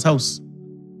father's house.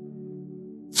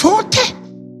 40.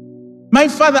 My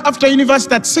father, after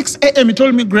university at 6 a.m., he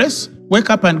told me, Grace, wake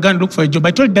up and go and look for a job.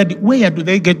 I told Daddy, where do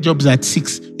they get jobs at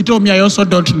 6? He told me, I also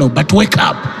don't know, but wake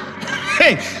up.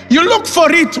 Hey, you look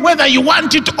for it whether you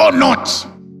want it or not.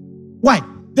 Why?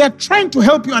 They're trying to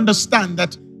help you understand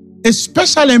that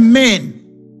especially men,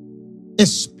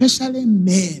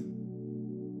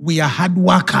 we are hard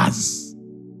workers.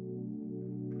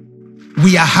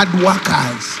 We are hard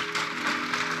workers.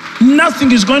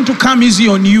 Nothing is going to come easy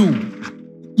on you.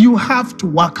 You have to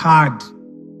work hard.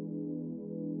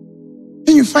 And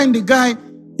you find a guy,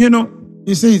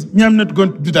 he says, me, I'm not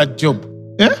going to do that job.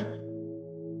 Yeah?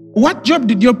 What job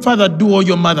did your father do or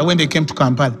your mother when they came to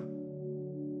Kampala?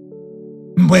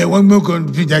 Well, I'm not going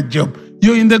to do that job.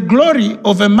 You're in the glory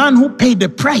of a man who paid the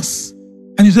price.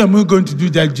 And you say, I'm not going to do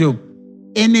that job.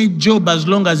 Any job, as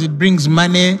long as it brings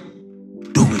money,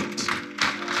 do it.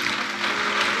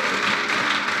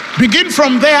 Begin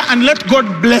from there and let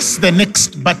God bless the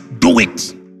next, but do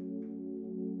it.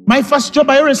 My first job,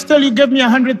 I always tell you, gave me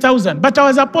 100,000, but I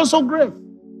was Apostle Grace.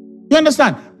 You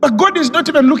understand? But God is not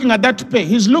even looking at that pay.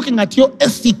 He's looking at your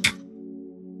ethic.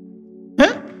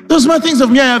 Those small things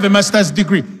of me, I have a master's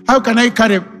degree. How can I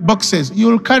carry boxes? You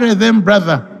will carry them,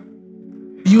 brother.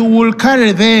 You will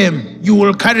carry them. You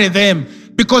will carry them.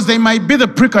 Because they might be the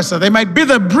precursor. They might be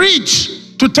the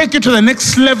bridge to take you to the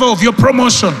next level of your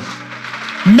promotion.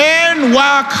 Men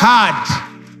work hard.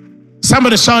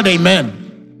 Somebody shout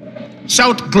amen.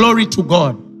 Shout glory to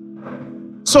God.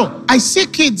 So I see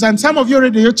kids, and some of you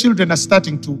already, your children are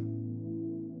starting to.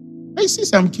 I see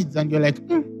some kids and you're like,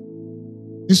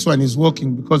 this one is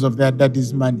working because of their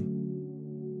daddy's money.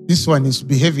 This one is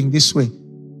behaving this way.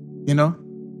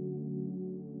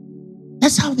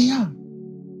 That's how they are.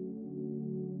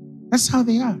 That's how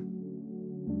they are.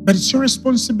 But it's your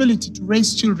responsibility to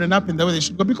raise children up in the way they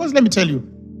should go. Because let me tell you,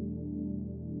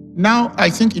 now I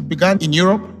think it began in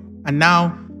Europe, and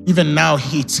now, even now,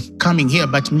 it's coming here.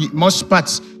 But most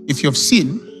parts, if you've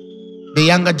seen, the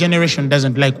younger generation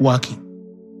doesn't like working.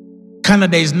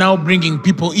 Canada is now bringing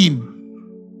people in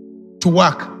to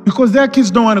work because their kids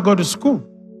don't want to go to school.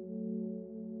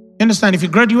 You understand? If he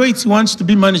graduates, he wants to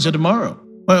be manager tomorrow.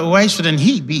 Well, why shouldn't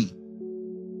he be?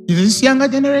 Is this younger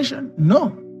generation?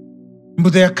 No.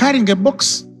 But they are carrying a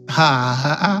box.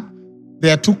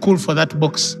 They are too cool for that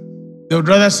box. They would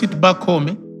rather sit back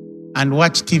home and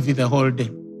watch TV the whole day.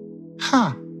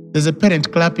 There's a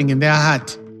parent clapping in their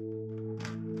heart.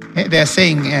 They're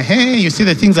saying, hey, you see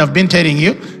the things I've been telling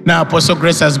you? Now Apostle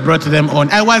Grace has brought them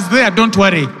on. I was there, don't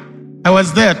worry. I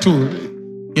was there too.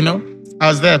 I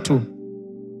was there too.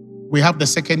 We have the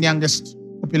second youngest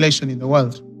population in the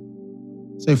world.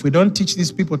 So if we don't teach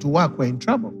these people to work, we're in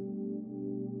trouble.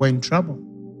 We're in trouble.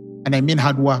 And I mean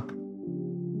hard work.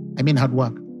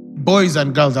 Boys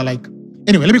and girls are like.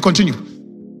 Anyway, let me continue.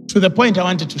 To the point I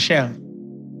wanted to share.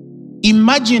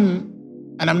 Imagine,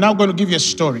 and I'm now going to give you a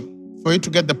story for you to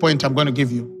get the point I'm going to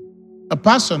give you. A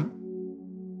person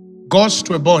goes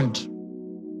to a bond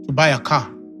to buy a car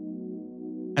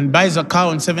and buys a car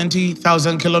on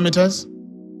 70,000 kilometers.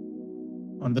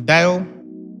 On the dial,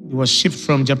 it was shipped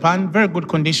from Japan, very good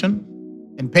condition,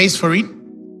 and pays for it.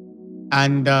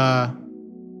 And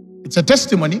it's a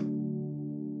testimony.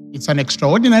 It's an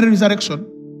extraordinary resurrection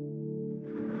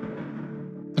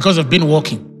because of being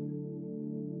walking.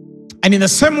 And in the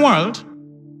same world,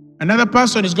 another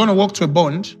person is going to walk to a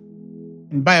bond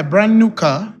and buy a brand new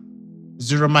car,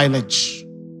 0 mileage.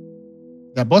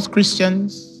 They're both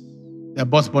Christians. They're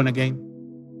both born again.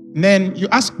 And then you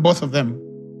ask both of them,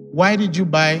 why did you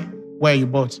buy where you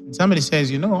bought? And somebody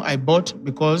says, I bought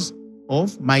because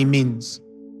of my means.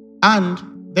 And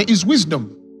there is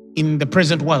wisdom in the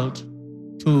present world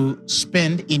to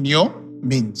spend in your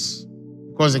means.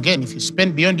 Because again, if you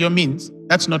spend beyond your means,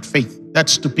 that's not faith,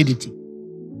 that's stupidity.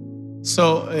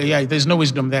 So, there's no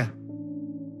wisdom there.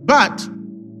 But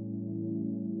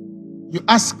you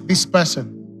ask this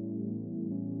person,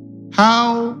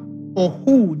 how or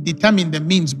who determined the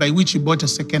means by which you bought a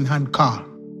second-hand car,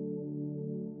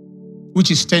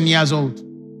 which is 10 years old?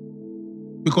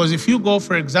 Because if you go,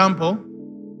 for example,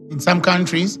 in some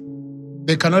countries,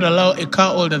 they cannot allow a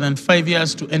car older than 5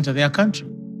 years to enter their country.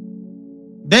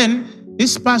 Then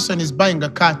this person is buying a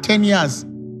car 10 years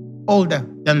older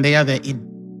than the other in.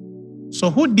 So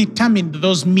who determined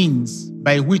those means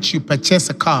by which you purchase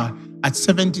a car at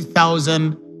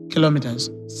 70,000 kilometers,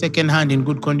 second-hand in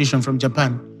good condition from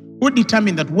Japan? Who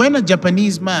determined that when a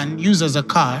Japanese man uses a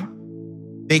car,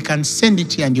 they can send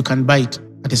it here and you can buy it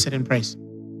at a certain price?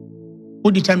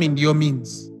 Who determined your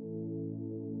means?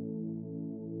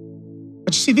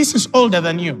 But you see, this is older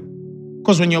than you.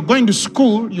 Because when you're going to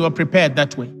school, you are prepared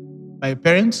that way by your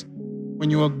parents. When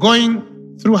you are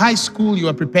going through high school, you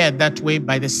are prepared that way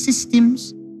by the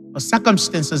systems or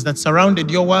circumstances that surrounded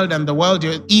your world and the world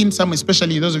you're in. Some,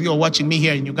 especially those of you who are watching me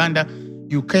here in Uganda,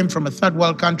 you came from a third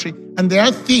world country. And there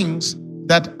are things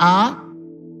that are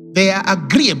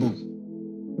agreeable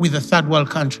with a third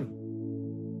world country.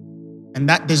 And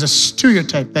that there's a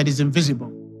stereotype that is invisible.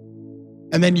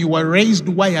 And then you were raised,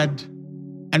 wired,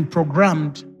 and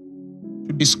programmed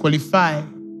to disqualify,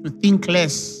 to think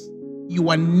less. You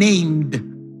are named.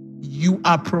 You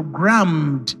are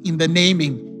programmed in the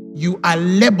naming. You are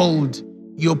labeled.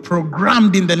 You're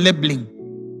programmed in the labeling.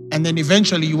 And then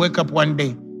eventually you wake up one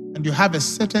day and you have a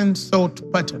certain thought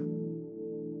pattern.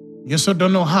 You also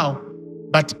don't know how,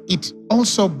 but it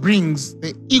also brings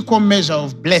the equal measure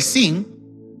of blessing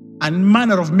and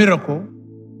manner of miracle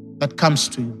that comes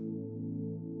to you.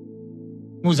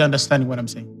 Who's understanding what I'm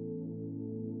saying?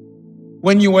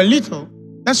 When you were little,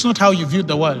 that's not how you viewed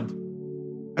the world.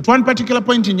 At one particular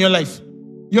point in your life,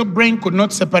 your brain could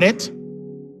not separate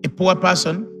a poor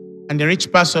person and a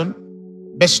rich person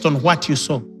based on what you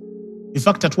saw. In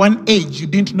fact, at one age, you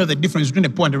didn't know the difference between a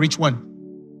poor and a rich one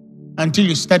until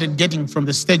you started getting from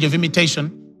the stage of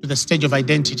imitation to the stage of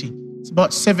identity. It's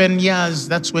about 7 years,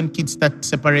 that's when kids start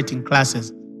separating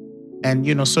classes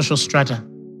and, social strata.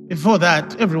 Before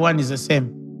that, everyone is the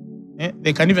same.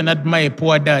 They can even admire a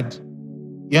poor dad.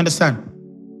 You understand?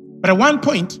 But at one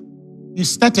point, you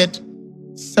started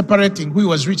separating who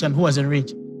was rich and who wasn't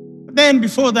rich. But then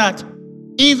before that,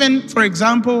 even, for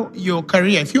example, your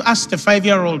career, if you asked a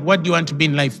 5-year-old, what do you want to be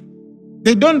in life?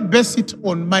 They don't base it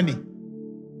on money.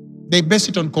 They base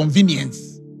it on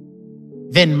convenience,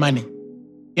 then money.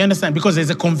 You understand? Because there's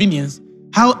a convenience.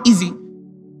 How easy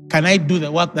can I do the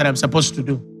work that I'm supposed to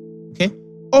do? Okay?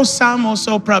 Or some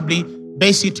also probably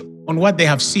base it on what they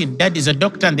have seen. Dad is a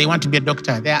doctor and they want to be a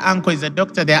doctor. Their uncle is a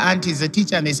doctor, their auntie is a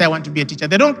teacher and they say, I want to be a teacher.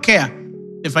 They don't care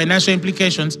the financial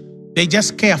implications. They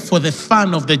just care for the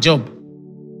fun of the job.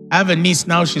 I have a niece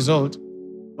now, she's old.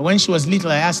 But when she was little,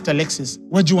 I asked Alexis,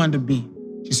 what do you want to be?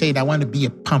 She said, I want to be a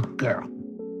pump girl.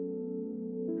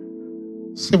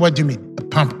 I said, what do you mean, a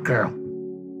pump girl?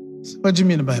 I said, what do you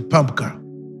mean by a pump girl?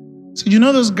 So you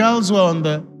know those girls who are on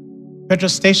the petrol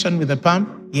station with a pump?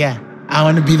 Yeah, I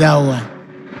want to be that one.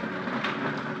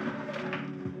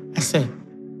 I said,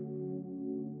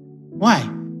 why?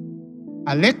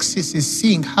 Alexis is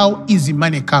seeing how easy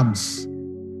money comes.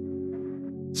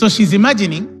 So she's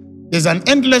imagining there's an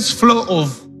endless flow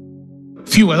of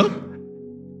fuel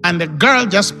and the girl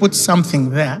just puts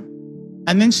something there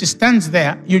and then she stands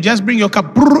there. You just bring your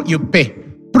car, you pay.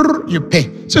 You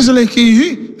pay. So it's like,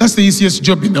 hey, that's the easiest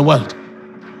job in the world.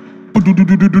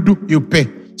 You pay.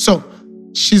 So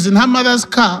she's in her mother's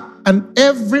car and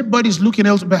everybody's looking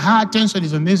else, but her attention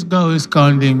is on this girl who's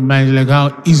counting money, like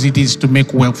how easy it is to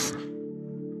make wealth.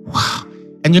 Wow.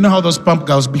 And you know how those pump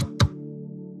girls be?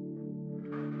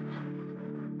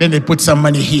 Then they put some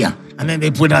money here, and then they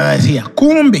put others here.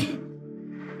 Kumbi.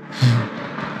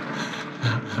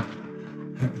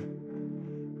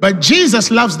 But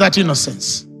Jesus loves that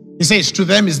innocence. He says, to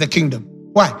them is the kingdom.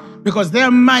 Why? Because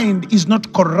their mind is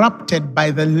not corrupted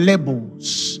by the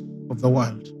labels of the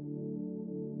world.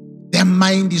 Their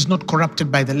mind is not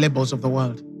corrupted by the labels of the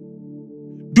world.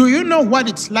 Do you know what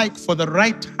it's like for the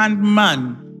right-hand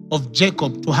man of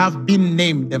Jacob to have been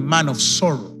named the man of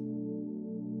sorrow?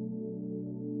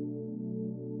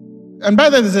 And by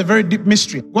the way, there's a very deep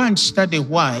mystery. Go and study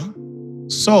why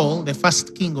Saul, the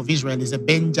first king of Israel, is a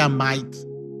Benjamite.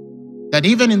 That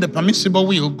even in the permissible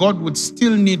will, God would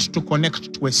still need to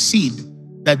connect to a seed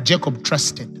that Jacob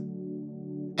trusted.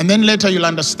 And then later you'll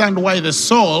understand why the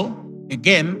Saul,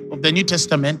 again, of the New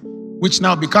Testament, which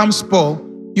now becomes Paul,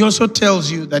 he also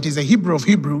tells you that he's a Hebrew of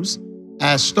Hebrews,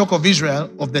 a stock of Israel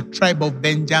of the tribe of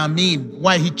Benjamin.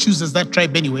 Why he chooses that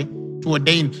tribe anyway to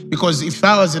ordain. Because if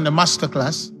I was in a master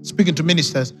class speaking to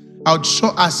ministers, I would show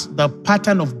us the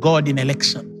pattern of God in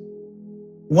election.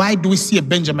 Why do we see a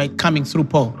Benjamin coming through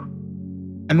Paul?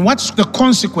 And what's the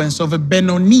consequence of a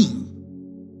Benoni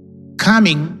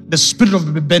coming, the spirit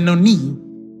of the Benoni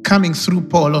coming through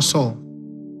Paul or Saul,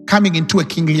 coming into a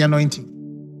kingly anointing?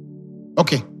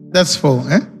 Okay, that's 4.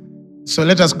 So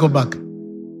let us go back.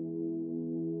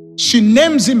 She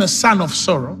names him a son of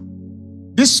sorrow.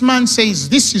 This man says,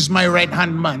 this is my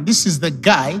right-hand man. This is the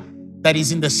guy that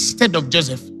is in the stead of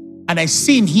Joseph. And I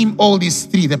see in him all these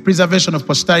 3, the preservation of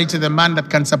posterity, the man that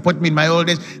can support me in my old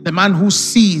age, the man who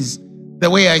sees the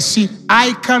way I see.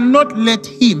 I cannot let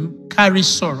him carry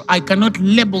sorrow. I cannot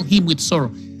label him with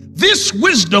sorrow. This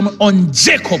wisdom on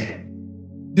Jacob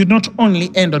did not only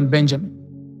end on Benjamin.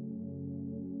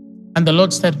 And the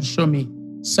Lord started to show me,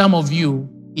 some of you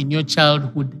in your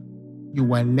childhood, you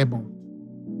were labeled.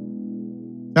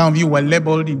 Some of you were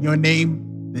labeled in your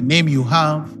name, the name you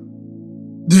have.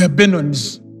 There are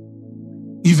Benons,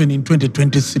 even in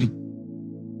 2023.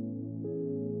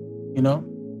 You know,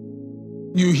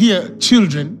 you hear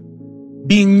children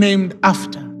being named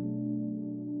after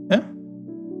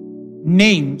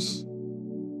names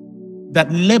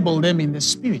that label them in the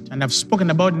spirit. And I've spoken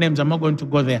about names. I'm not going to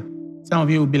go there. Some of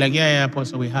you will be like, yeah,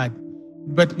 Apostle, we had.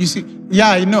 But you see, yeah,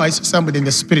 I know. I saw somebody in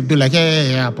the spirit do like,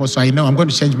 yeah, Apostle, I know. I'm going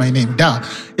to change my name. Duh.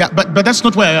 Yeah, but that's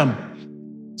not where I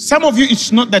am. Some of you,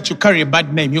 it's not that you carry a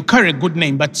bad name. You carry a good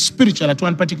name, but spiritual, at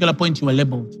one particular point, you were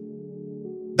labeled.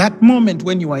 That moment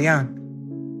when you were young,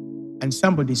 and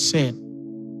somebody said,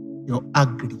 you're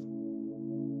ugly.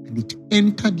 And it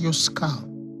entered your skull.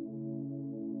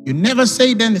 You never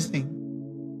said anything,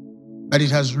 but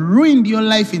it has ruined your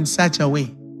life in such a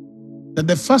way that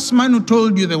the first man who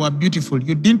told you they were beautiful,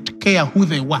 you didn't care who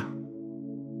they were.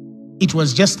 It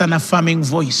was just an affirming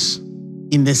voice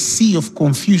in the sea of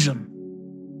confusion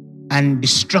and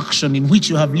destruction in which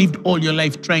you have lived all your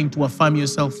life trying to affirm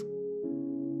yourself.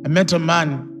 I met a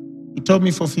man, he told me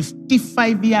for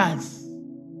 55 years,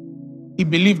 he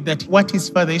believed that what his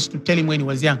father used to tell him when he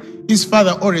was young, his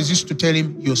father always used to tell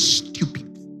him, you're stupid,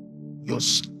 you're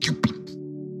stupid,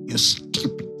 you're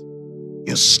stupid,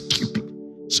 you're stupid.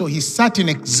 So he sat in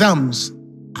exams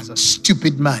as a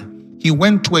stupid man. He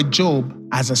went to a job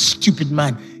as a stupid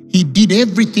man. He did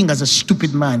everything as a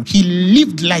stupid man. He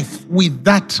lived life with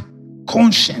that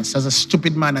conscience as a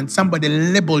stupid man, and somebody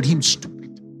labeled him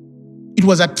stupid. It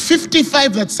was at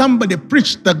 55 that somebody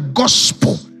preached the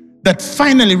gospel that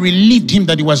finally relieved him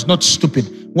that he was not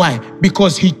stupid. Why?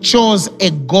 Because he chose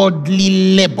a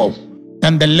godly label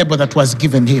than the label that was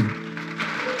given him.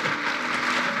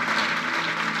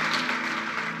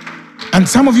 And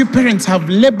some of you parents have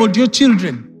labeled your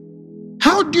children.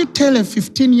 How do you tell a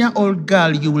 15-year-old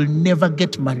girl you will never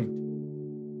get married?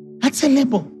 That's a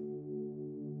label.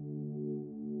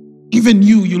 Even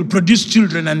you'll produce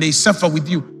children and they suffer with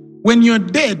you. When you're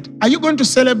dead, are you going to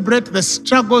celebrate the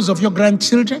struggles of your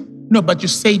grandchildren? No, but you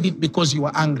said it because you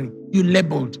were angry. You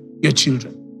labeled your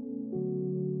children.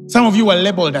 Some of you were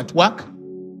labeled at work.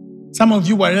 Some of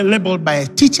you were labeled by a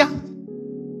teacher.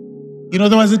 You know,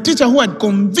 there was a teacher who had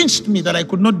convinced me that I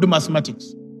could not do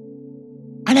mathematics.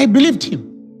 And I believed him.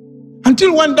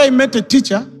 Until one day I met a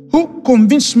teacher who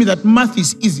convinced me that math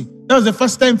is easy. That was the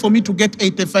first time for me to get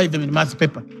 85 in math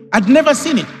paper. I'd never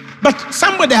seen it. But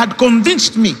somebody had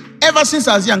convinced me ever since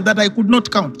I was young that I could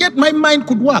not count. Yet my mind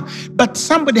could work. But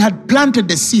somebody had planted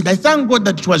the seed. I thank God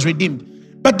that it was redeemed.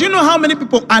 But do you know how many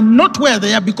people are not where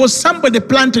they are because somebody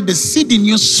planted the seed in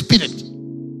your spirit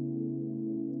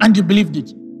and you believed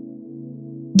it?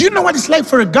 Do you know what it's like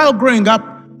for a girl growing up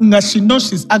and she knows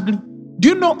she's ugly? Do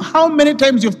you know how many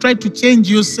times you've tried to change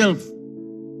yourself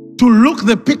to look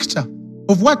the picture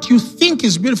of what you think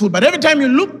is beautiful, but every time you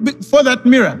look for that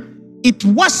mirror, it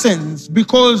worsens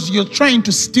because you're trying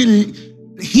to still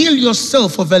heal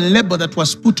yourself of a label that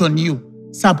was put on you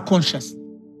subconsciously.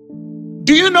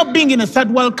 Do you know being in a third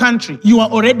world country, you are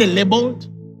already labeled?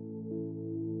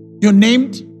 You're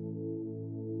named?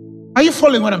 Are you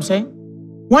following what I'm saying?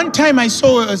 One time I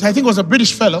saw, I think it was a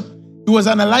British fellow, he was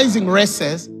analyzing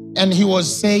races and he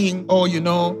was saying,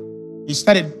 he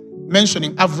started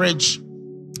mentioning average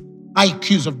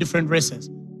IQs of different races.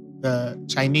 The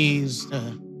Chinese,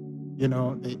 the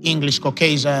English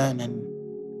Caucasian, and,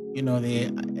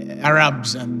 the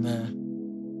Arabs and the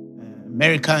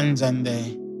Americans and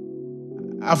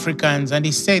the Africans. And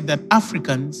he said that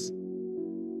Africans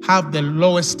have the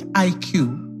lowest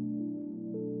IQ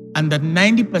and that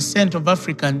 90% of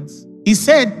Africans, he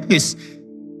said this,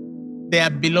 they are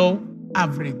below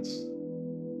average,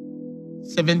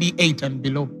 78 and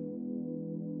below.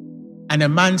 And a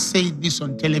man said this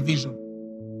on television.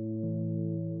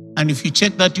 And if you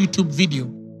check that YouTube video,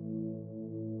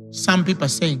 some people are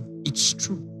saying it's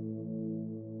true.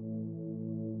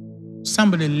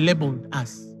 Somebody labeled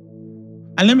us.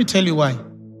 And let me tell you why.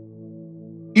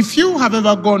 If you have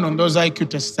ever gone on those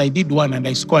IQ tests, I did one and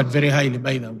I scored very highly,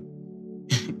 by the way.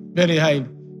 Very highly.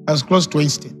 I was close to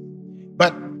Einstein.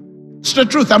 But it's the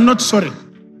truth. I'm not sorry.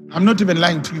 I'm not even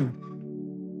lying to you.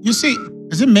 You see,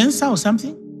 is it Mensa or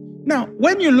something? Now,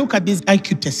 when you look at these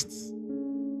IQ tests,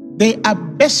 they are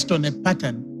based on a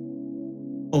pattern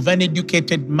of an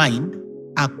educated mind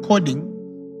according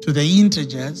to the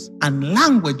integers and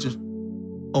language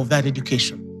of that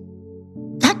education.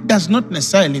 That does not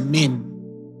necessarily mean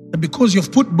that because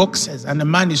you've put boxes and a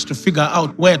man is to figure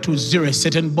out where to zero a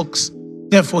certain box,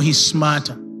 therefore he's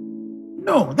smarter.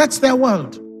 No, that's their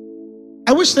world.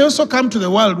 I wish they also come to the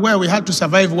world where we had to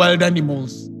survive wild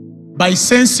animals by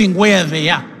sensing where they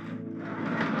are.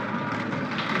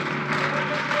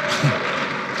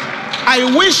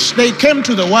 I wish they came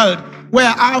to the world where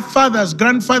our fathers,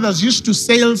 grandfathers used to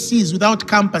sail seas without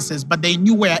compasses, but they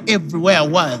knew where everywhere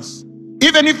was.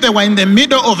 Even if they were in the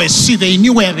middle of a sea, they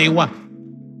knew where they were.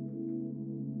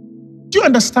 Do you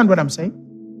understand what I'm saying?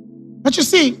 But you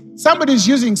see, somebody's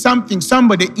using something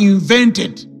somebody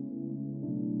invented,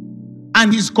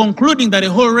 and he's concluding that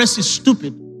the whole race is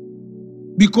stupid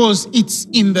because it's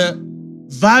in the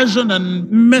version and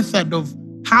method of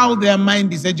how their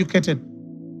mind is educated.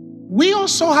 We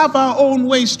also have our own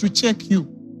ways to check you.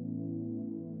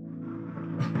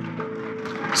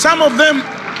 Some of them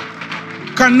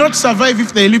cannot survive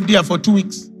if they lived here for 2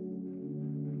 weeks.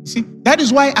 See, that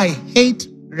is why I hate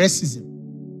racism.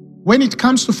 When it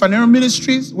comes to Phaneroo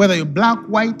Ministries, whether you're black,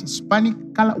 white,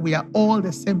 Hispanic, color, we are all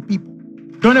the same people.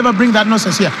 Don't ever bring that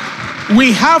nonsense here.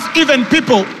 We have even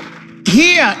people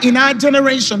here in our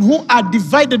generation who are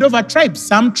divided over tribes.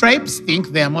 Some tribes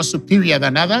think they are more superior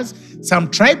than others.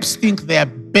 Some tribes think they are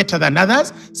better than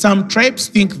others. Some tribes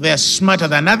think they are smarter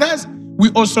than others. We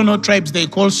also know tribes they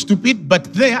call stupid,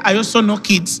 but there I also know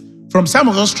kids from some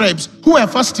of those tribes who are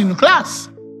first in class.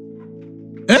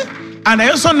 And I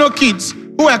also know kids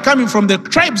who are coming from the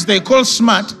tribes they call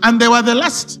smart, and they were the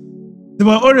last. They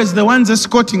were always the ones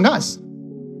escorting us.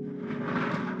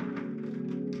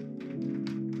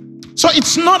 So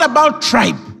it's not about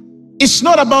tribe. It's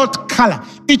not about color.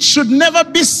 It should never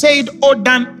be said or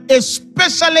done,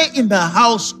 especially in the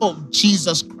house of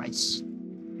Jesus Christ.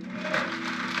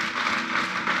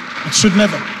 It should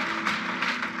never.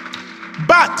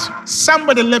 But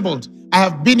somebody labeled. I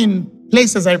have been in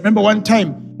places, I remember one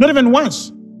time, not even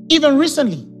once, even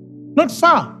recently, not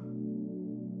far.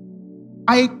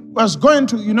 I was going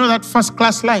to, that first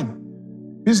class line,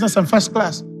 business and first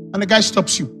class, and the guy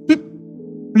stops you. Beep,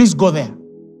 please go there.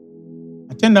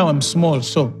 I tell now I'm small,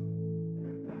 so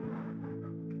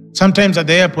sometimes at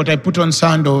the airport I put on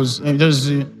sandals,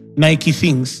 those Nike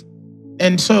things.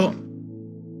 And so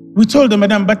we told the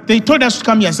madam, but they told us to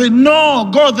come here. I said, no,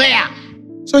 go there.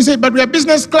 So he said, but we are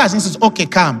business class. He says, okay,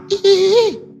 come.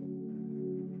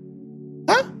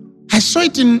 I saw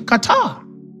it in Qatar.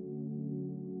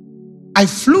 I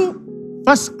flew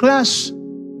first class,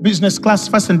 business class,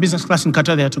 first and business class in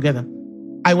Qatar. They are together.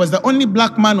 I was the only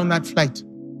black man on that flight.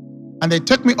 And they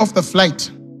take me off the flight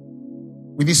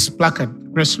with this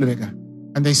placard, Grace Lubega.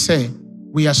 And they say,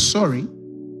 we are sorry,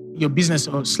 your business /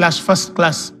 first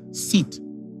class seat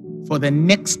for the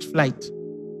next flight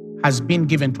has been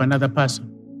given to another person.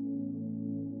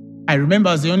 I remember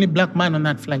I was the only black man on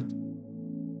that flight.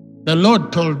 The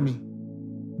Lord told me,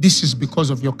 this is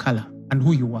because of your color and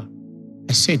who you are.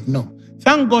 I said, no.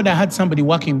 Thank God I had somebody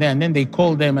working there, and then they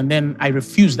called them, and then I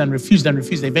refused and refused and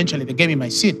refused. Eventually, they gave me my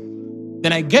seat.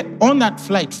 Then I get on that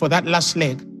flight for that last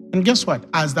leg, and guess what?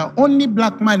 I was the only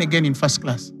black man again in first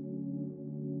class.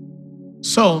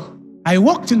 So I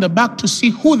walked in the back to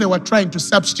see who they were trying to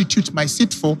substitute my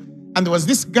seat for, and there was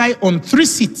this guy on 3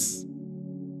 seats.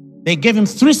 They gave him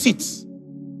 3 seats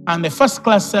and the first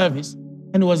class service,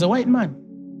 and he was a white man.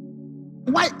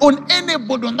 Why on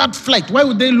anybody on that flight, why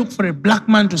would they look for a black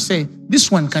man to say, this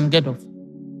one can get off?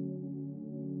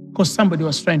 Because somebody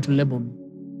was trying to label me.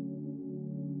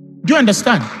 Do you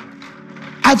understand?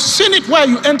 I've seen it where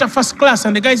you enter first class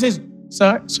and the guy says,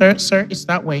 sir, it's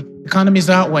that way. Economy is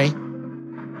that way.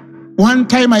 One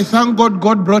time I thank God,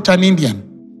 God brought an Indian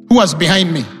who was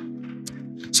behind me.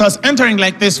 So I was entering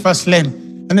like this first lane.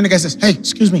 And then the guy says, hey,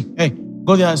 excuse me. Hey,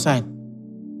 go the other side.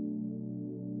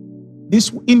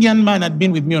 This Indian man had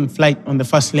been with me on flight on the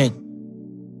first leg.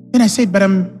 Then I said, but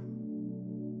I'm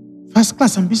first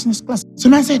class, I'm business class. So the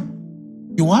man said,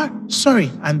 you are?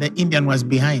 Sorry. And the Indian was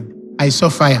behind. I saw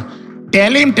fire.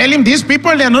 Tell him, these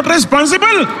people, they are not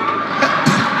responsible.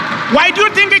 Why do you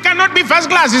think he cannot be first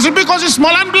class? Is it because he's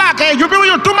small and black? Hey, you people,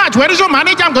 you're too much. Where is your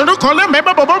manager? I'm going to call him.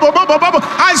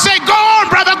 I say, go on,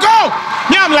 brother, go.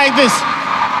 Yeah, I'm like this.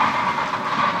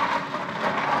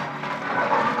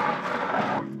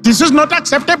 This is not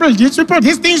acceptable. These people,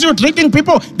 these things you're treating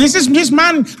people. This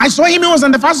man. I saw him. He was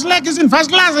on the first leg. He's in first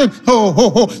class.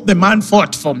 The man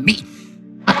fought for me.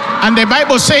 And the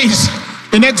Bible says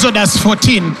in Exodus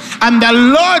 14, and the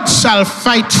Lord shall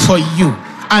fight for you,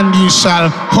 and you shall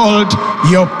hold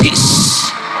your peace.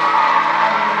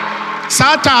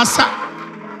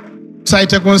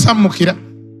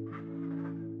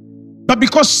 But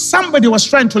because somebody was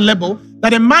trying to label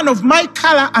that a man of my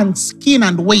color and skin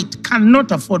and weight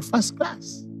cannot afford first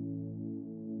class.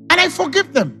 And I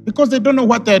forgive them because they don't know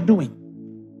what they're doing.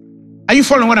 Are you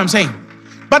following what I'm saying?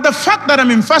 But the fact that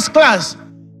I'm in first class,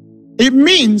 it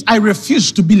means I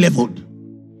refuse to be labeled.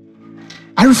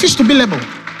 I refuse to be labeled.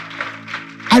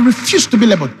 I refuse to be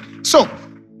labeled. So,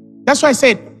 that's why I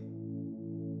said,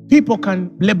 people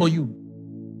can label you.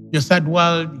 You're third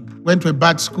world, you went to a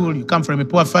bad school, you come from a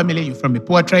poor family, you're from a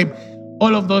poor tribe.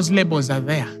 All of those labels are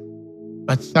there.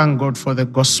 But thank God for the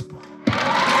gospel.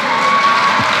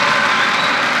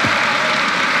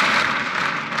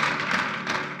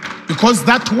 Because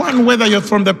that one, whether you're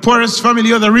from the poorest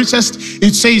family or the richest,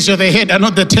 it says you're the head and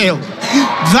not the tail.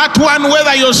 That one,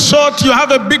 whether you're short, you have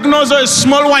a big nose or a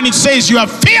small one, it says you are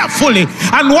fearfully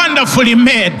and wonderfully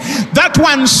made. That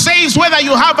one says whether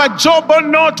you have a job or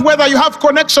not, whether you have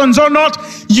connections or not,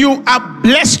 you are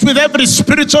blessed with every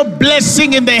spiritual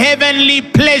blessing in the heavenly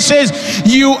places.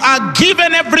 You are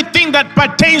given everything that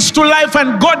pertains to life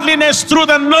and godliness through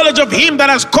the knowledge of Him that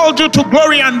has called you to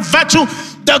glory and virtue.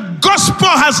 The gospel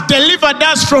has delivered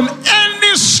us from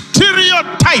any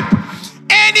stereotype,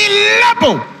 any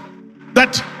label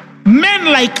that men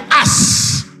like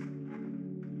us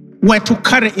were to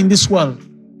carry in this world.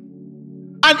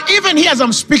 And even here as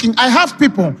I'm speaking, I have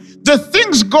people, the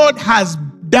things God has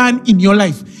done in your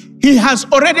life, He has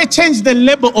already changed the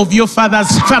label of your father's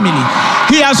family.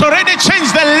 He has already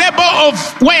changed the label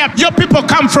of where your people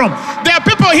come from. There are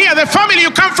people here, the family you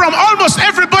come from, almost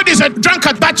everybody's a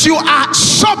drunkard, but you are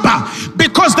sober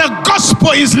because the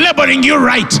gospel is labeling you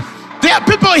right. There are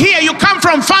people here, you come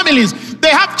from families, they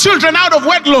have children out of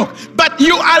wedlock, but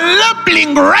you are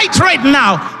labeling right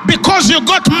now because you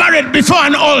got married before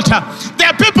an altar. There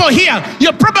are people here,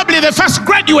 you're probably the first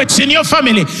graduates in your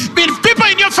family. If people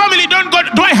in your family don't go,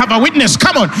 do I have a witness?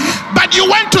 Come on. But you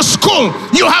went to school,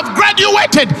 you have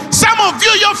graduated. Some of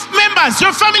you, your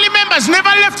family members never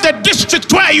left the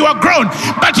district where you are grown,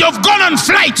 but you've gone on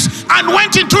flights and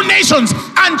went into nations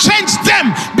and changed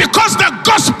them because the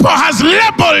gospel has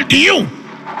labeled you.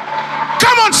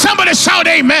 Come on, somebody shout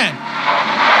amen.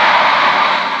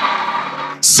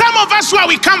 Some of us where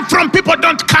we come from, people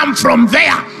don't come from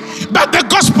there. But the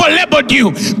gospel labeled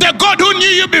you. The God who knew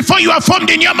you before you were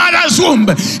formed in your mother's womb.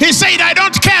 He said, I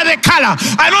don't care the color.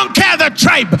 I don't care the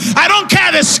tribe. I don't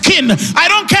care the skin. I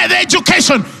don't care the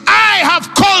education. I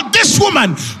have called this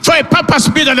woman for a purpose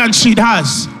bigger than she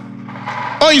has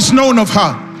or is known of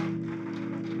her.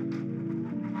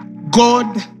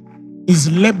 God is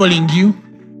labeling you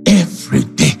every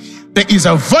day. There is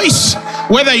a voice,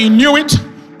 whether you knew it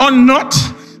or not,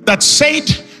 that said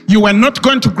you were not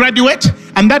going to graduate,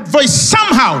 and that voice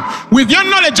somehow, with your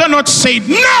knowledge or not, said,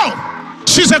 no,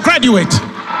 she's a graduate.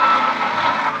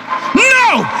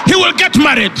 No, he will get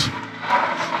married.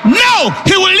 No,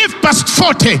 he will live past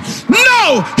 40.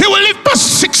 No, he will live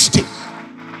past 60.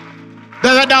 The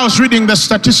other day I was reading the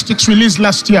statistics released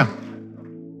last year,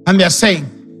 and they're saying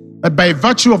that by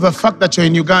virtue of the fact that you're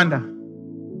in Uganda,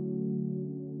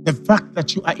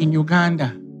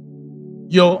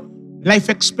 your life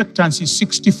expectancy is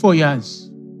 64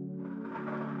 years.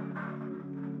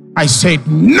 I said,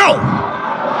 no.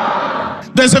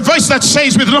 There's a voice that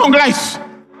says with long life,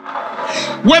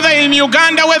 whether in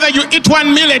Uganda, whether you eat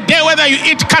 1 meal a day, whether you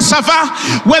eat cassava,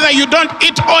 whether you don't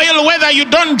eat oil, whether you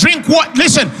don't drink water.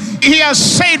 Listen, He has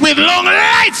said with long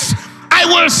life, I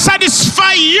will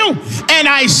satisfy you and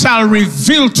I shall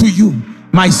reveal to you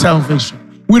my salvation.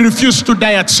 We refuse to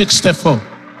die at 64.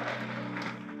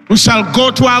 We shall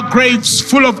go to our graves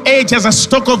full of age as a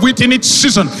stalk of wheat in its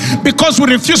season, because we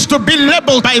refuse to be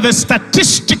labeled by the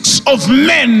statistics of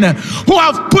men who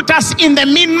have put us in the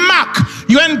mean mark.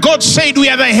 You and God said we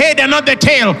are the head and not the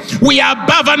tail. We are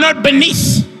above and not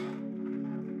beneath.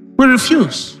 We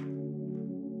refuse.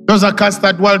 Those are cars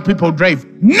that world people drive.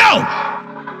 No!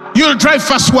 You'll drive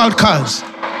first world cars.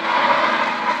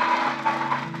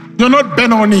 You're not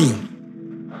Benoni.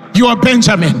 You are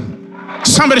Benjamin.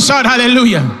 Somebody shout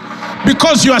hallelujah.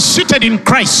 because you are seated in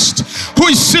Christ, who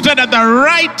is seated at the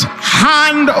right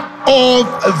hand of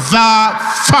the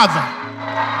Father.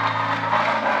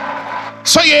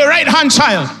 So you're a right hand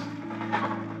child.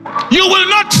 You will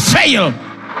not fail.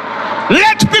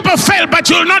 Let people fail, but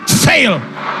you will not fail.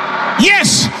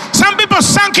 Yes, some people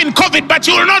sank in COVID, but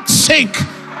you will not sink.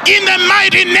 In the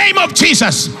mighty name of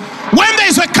Jesus. When there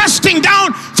is a casting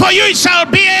down, for you it shall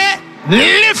be a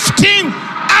lifting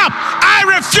up. I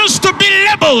refuse to be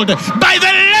labeled by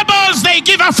the labels they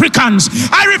give Africans.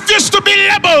 I refuse to be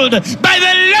labeled by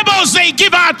the labels they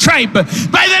give our tribe,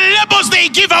 by the labels they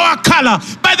give our color,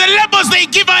 by the labels they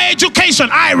give our education.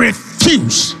 I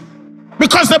refuse,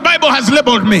 because the Bible has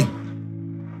labeled me.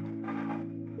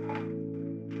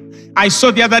 I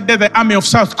saw the other day the army of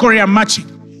South Korea marching.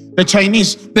 The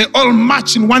Chinese, they all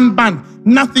march in one band,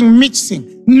 nothing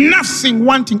mixing, nothing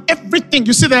wanting, everything.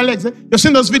 You see their legs? You've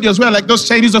seen those videos where like those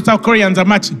Chinese or South Koreans are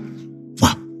marching.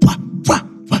 Wah, wah, wah,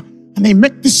 wah. And they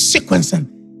make this sequence and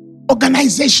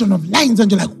organization of lines, and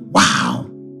you're like, wow.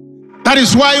 That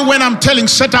is why when I'm telling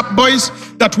setup boys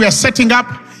that we are setting up,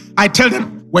 I tell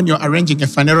them, when you're arranging a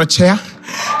Fanero chair,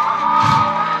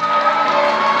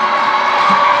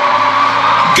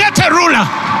 get a ruler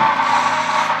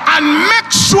and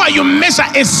make sure you measure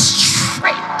it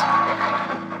straight,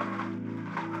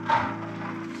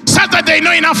 so that they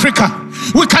know in Africa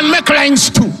we can make lines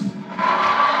too.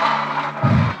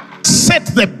 Set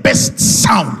the best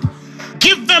sound.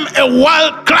 Give them a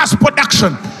world-class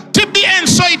production. TBN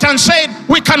saw it and said,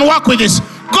 we can work with this.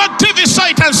 God TV saw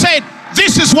it and said,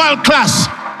 this is world-class.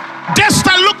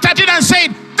 Desta looked at it and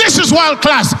said, this is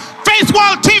world-class. Faith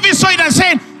World TV saw it and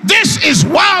said, this is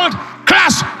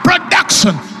world-class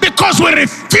production, because we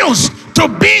refuse to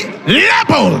be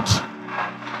labeled.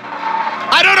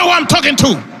 I don't know who I'm talking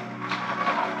to.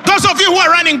 Those of you who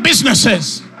are running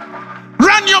businesses,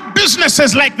 run your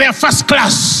businesses like they're first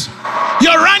class.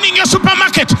 You're running your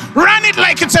supermarket, run it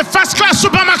like it's a first class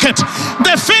supermarket.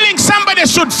 The feeling somebody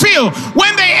should feel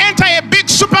when they enter a big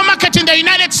supermarket in the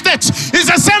United States is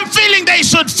the same feeling they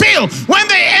should feel when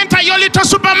they enter your little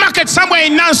supermarket somewhere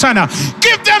in Nansana.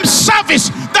 Give them service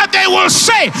that they will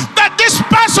say that this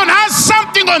person has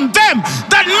something on them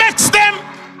that makes them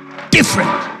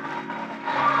different.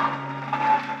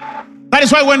 That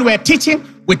is why when we're teaching,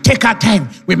 we take our time,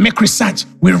 we make research,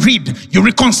 we read, you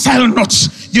reconcile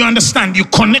notes, you understand, you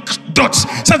connect dots,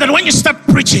 so that when you start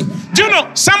preaching, do you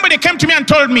know, somebody came to me and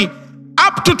told me,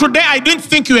 up to today, I didn't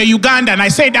think you were Ugandan. I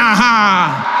said,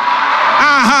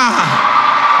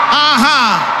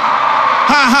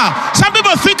 Some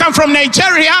people think I'm from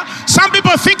Nigeria. Some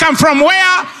people think I'm from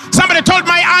where? Somebody told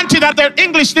my auntie that the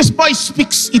English this boy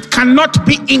speaks, it cannot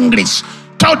be English.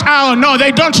 Oh, no,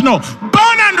 they don't know.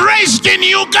 Born and raised in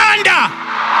Uganda.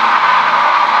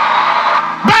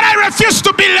 But I refuse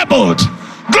to be labeled.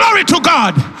 Glory to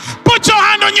God. Put your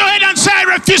hand on your head and say, I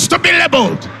refuse to be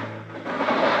labeled.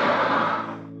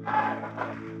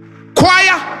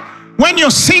 Choir, when you're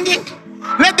singing,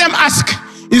 let them ask,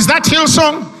 is that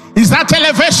Hillsong? Is that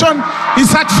Elevation?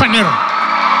 Is that Fanero?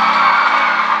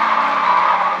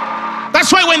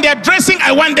 That's why when they're dressing,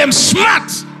 I want them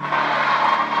smart.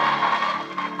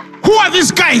 Who are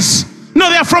these guys? No,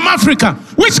 they're from Africa.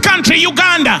 Which country?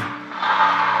 Uganda.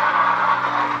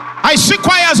 I see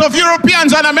choirs of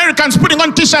Europeans and Americans putting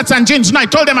on t-shirts and jeans. No, I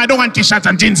told them I don't want t-shirts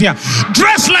and jeans here.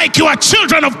 Dress like you are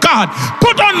children of God.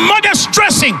 Put on modest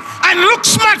dressing and look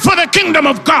smart for the kingdom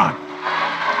of God.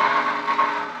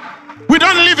 We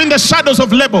don't live in the shadows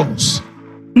of labels.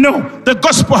 No, the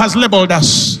gospel has labeled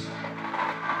us.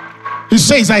 He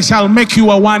says, I shall make you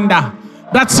a wonder.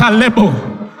 That's a label.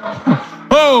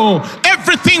 Oh,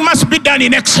 everything must be done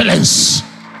in excellence.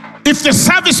 If the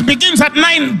service begins at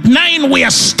 9, we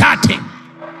are starting.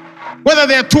 Whether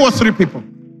there are 2 or 3 people.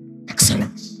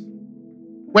 Excellence.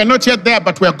 We're not yet there,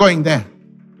 but we're going there.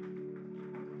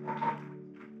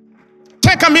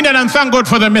 Take a minute and thank God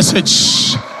for the message.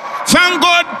 Thank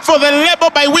God for the label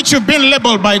by which you've been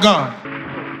labeled by God.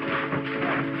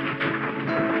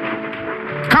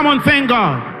 Come on, thank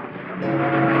God.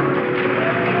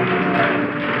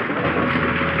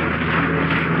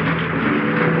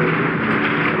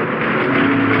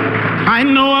 I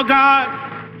know a God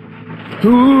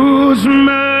who's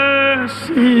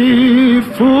merciful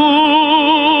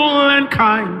and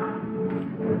kind,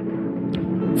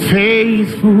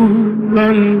 faithful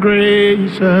and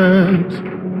gracious.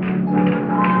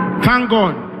 Thank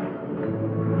God.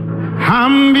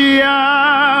 I'm the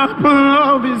apple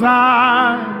of his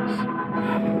eyes,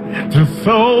 the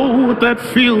thought that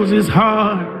fills his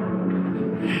heart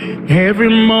every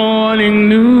morning,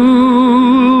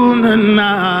 noon and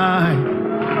night.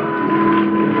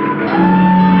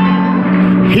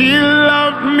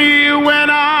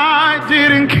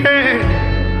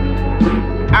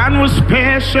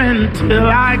 salvation till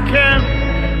I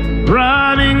came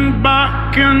running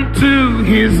back into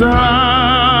his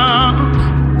arms.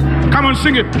 Come on,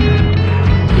 sing it.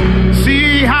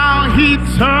 See how he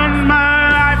turned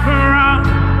my life around,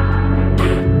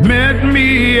 made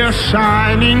me a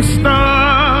shining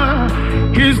star,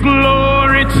 his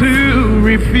glory to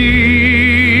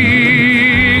reveal.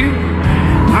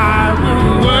 I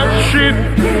will worship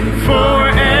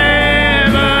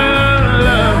forever,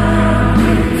 love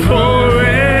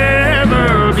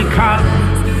forever, because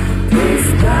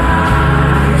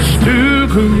it's too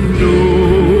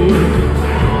good.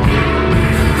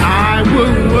 I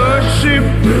will worship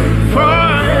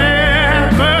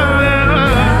forever,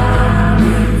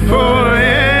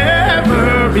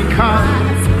 forever, because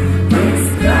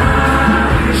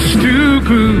it's too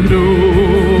good.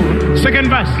 Second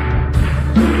verse.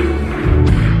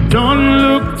 Don't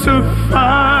look too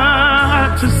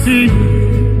far to see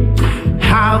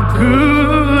how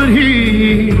good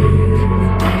he is.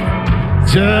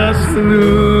 Just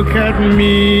look at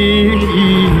me.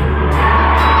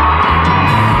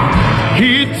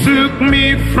 He took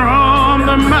me from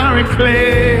the miry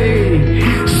clay,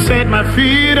 set my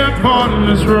feet upon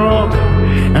his rock.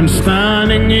 I'm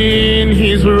standing in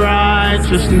his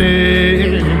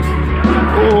righteousness.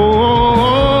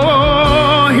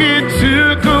 Oh, he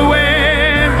took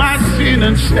away my sin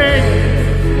and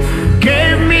shame,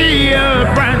 gave me a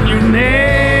brand new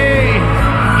name.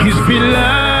 He's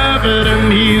beloved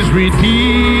and he's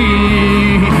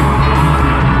redeemed.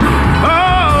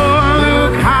 Oh,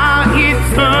 look how he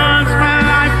turns my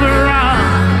life around,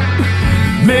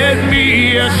 made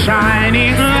me a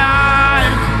shining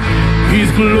light, his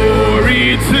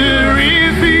glory to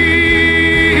reveal.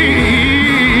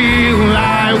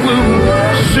 I will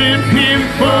worship him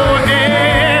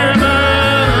forever,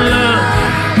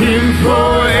 love him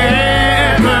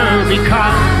forever,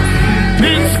 because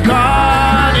this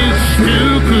God is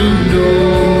too good.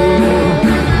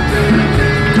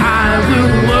 I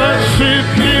will worship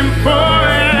him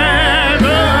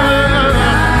forever,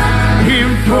 him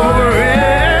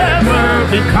forever,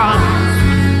 because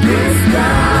this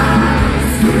God is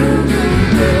too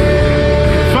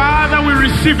good. Father, we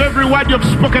receive every word you've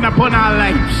spoken upon our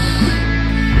lives.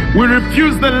 We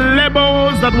refuse the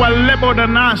labels that were labeled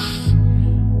on us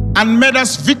and made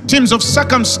us victims of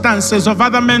circumstances, of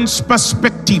other men's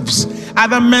perspectives,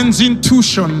 other men's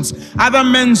intuitions, other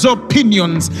men's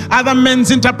opinions, other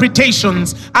men's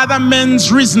interpretations, other men's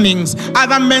reasonings,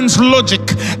 other men's logic.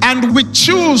 And we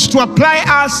choose to apply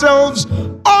ourselves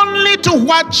only to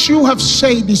what you have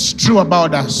said is true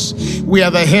about us. We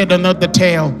are the head and not the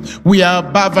tail. We are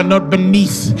above and not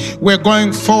beneath. We're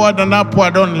going forward and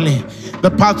upward only. The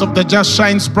path of the just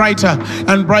shines brighter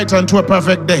and brighter unto a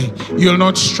perfect day. You'll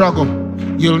not struggle.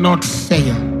 You'll not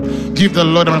fail. Give the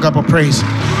Lord a cup of praise.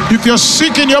 If you're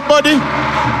sick in your body,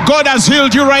 God has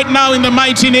healed you right now in the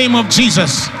mighty name of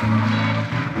Jesus.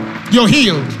 You're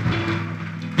healed.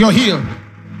 You're healed.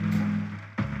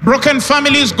 Broken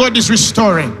families, God is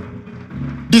restoring.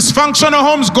 Dysfunctional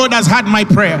homes, God has had my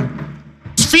prayer.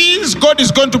 Fees, God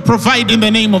is going to provide in the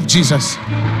name of Jesus.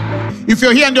 If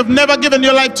you're here and you've never given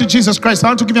your life to Jesus Christ, I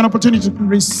want to give you an opportunity to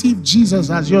receive Jesus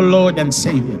as your Lord and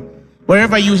Savior.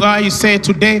 Wherever you are, you say,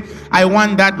 today, I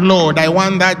want that Lord. I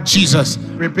want that Jesus.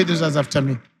 Repeat this as after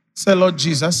me. Say, Lord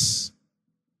Jesus,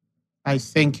 I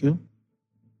thank you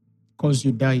because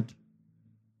you died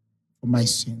for my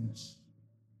sins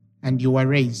and you were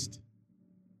raised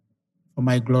for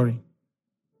my glory.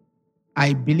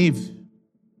 I believe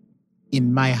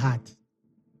in my heart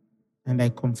and I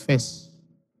confess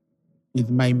with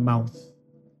my mouth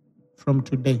from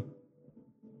today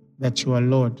that you are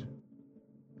Lord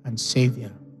and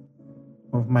Savior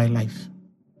of my life.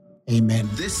 Amen.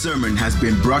 This sermon has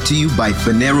been brought to you by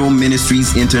Phaneroo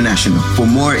Ministries International. For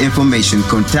more information,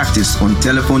 contact us on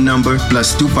telephone number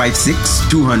 +256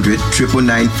 200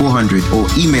 999 400 or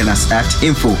email us at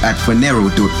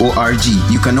info@phaneroo.org.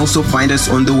 You can also find us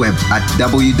on the web at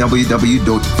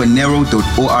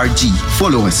www.phaneroo.org.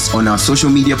 Follow us on our social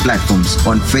media platforms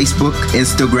on Facebook,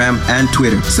 Instagram, and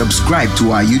Twitter. Subscribe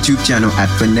to our YouTube channel at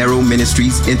Phaneroo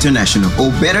Ministries International.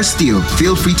 Or better still,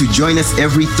 feel free to join us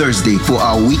every Thursday for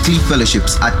our weekly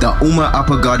fellowships at the Uma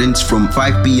Upper Gardens from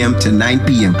 5 p.m. to 9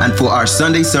 p.m. and for our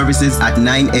Sunday services at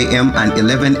 9 a.m. and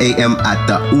 11 a.m. at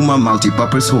the Uma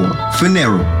Multipurpose Hall.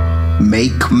 Phaneroo,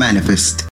 make manifest.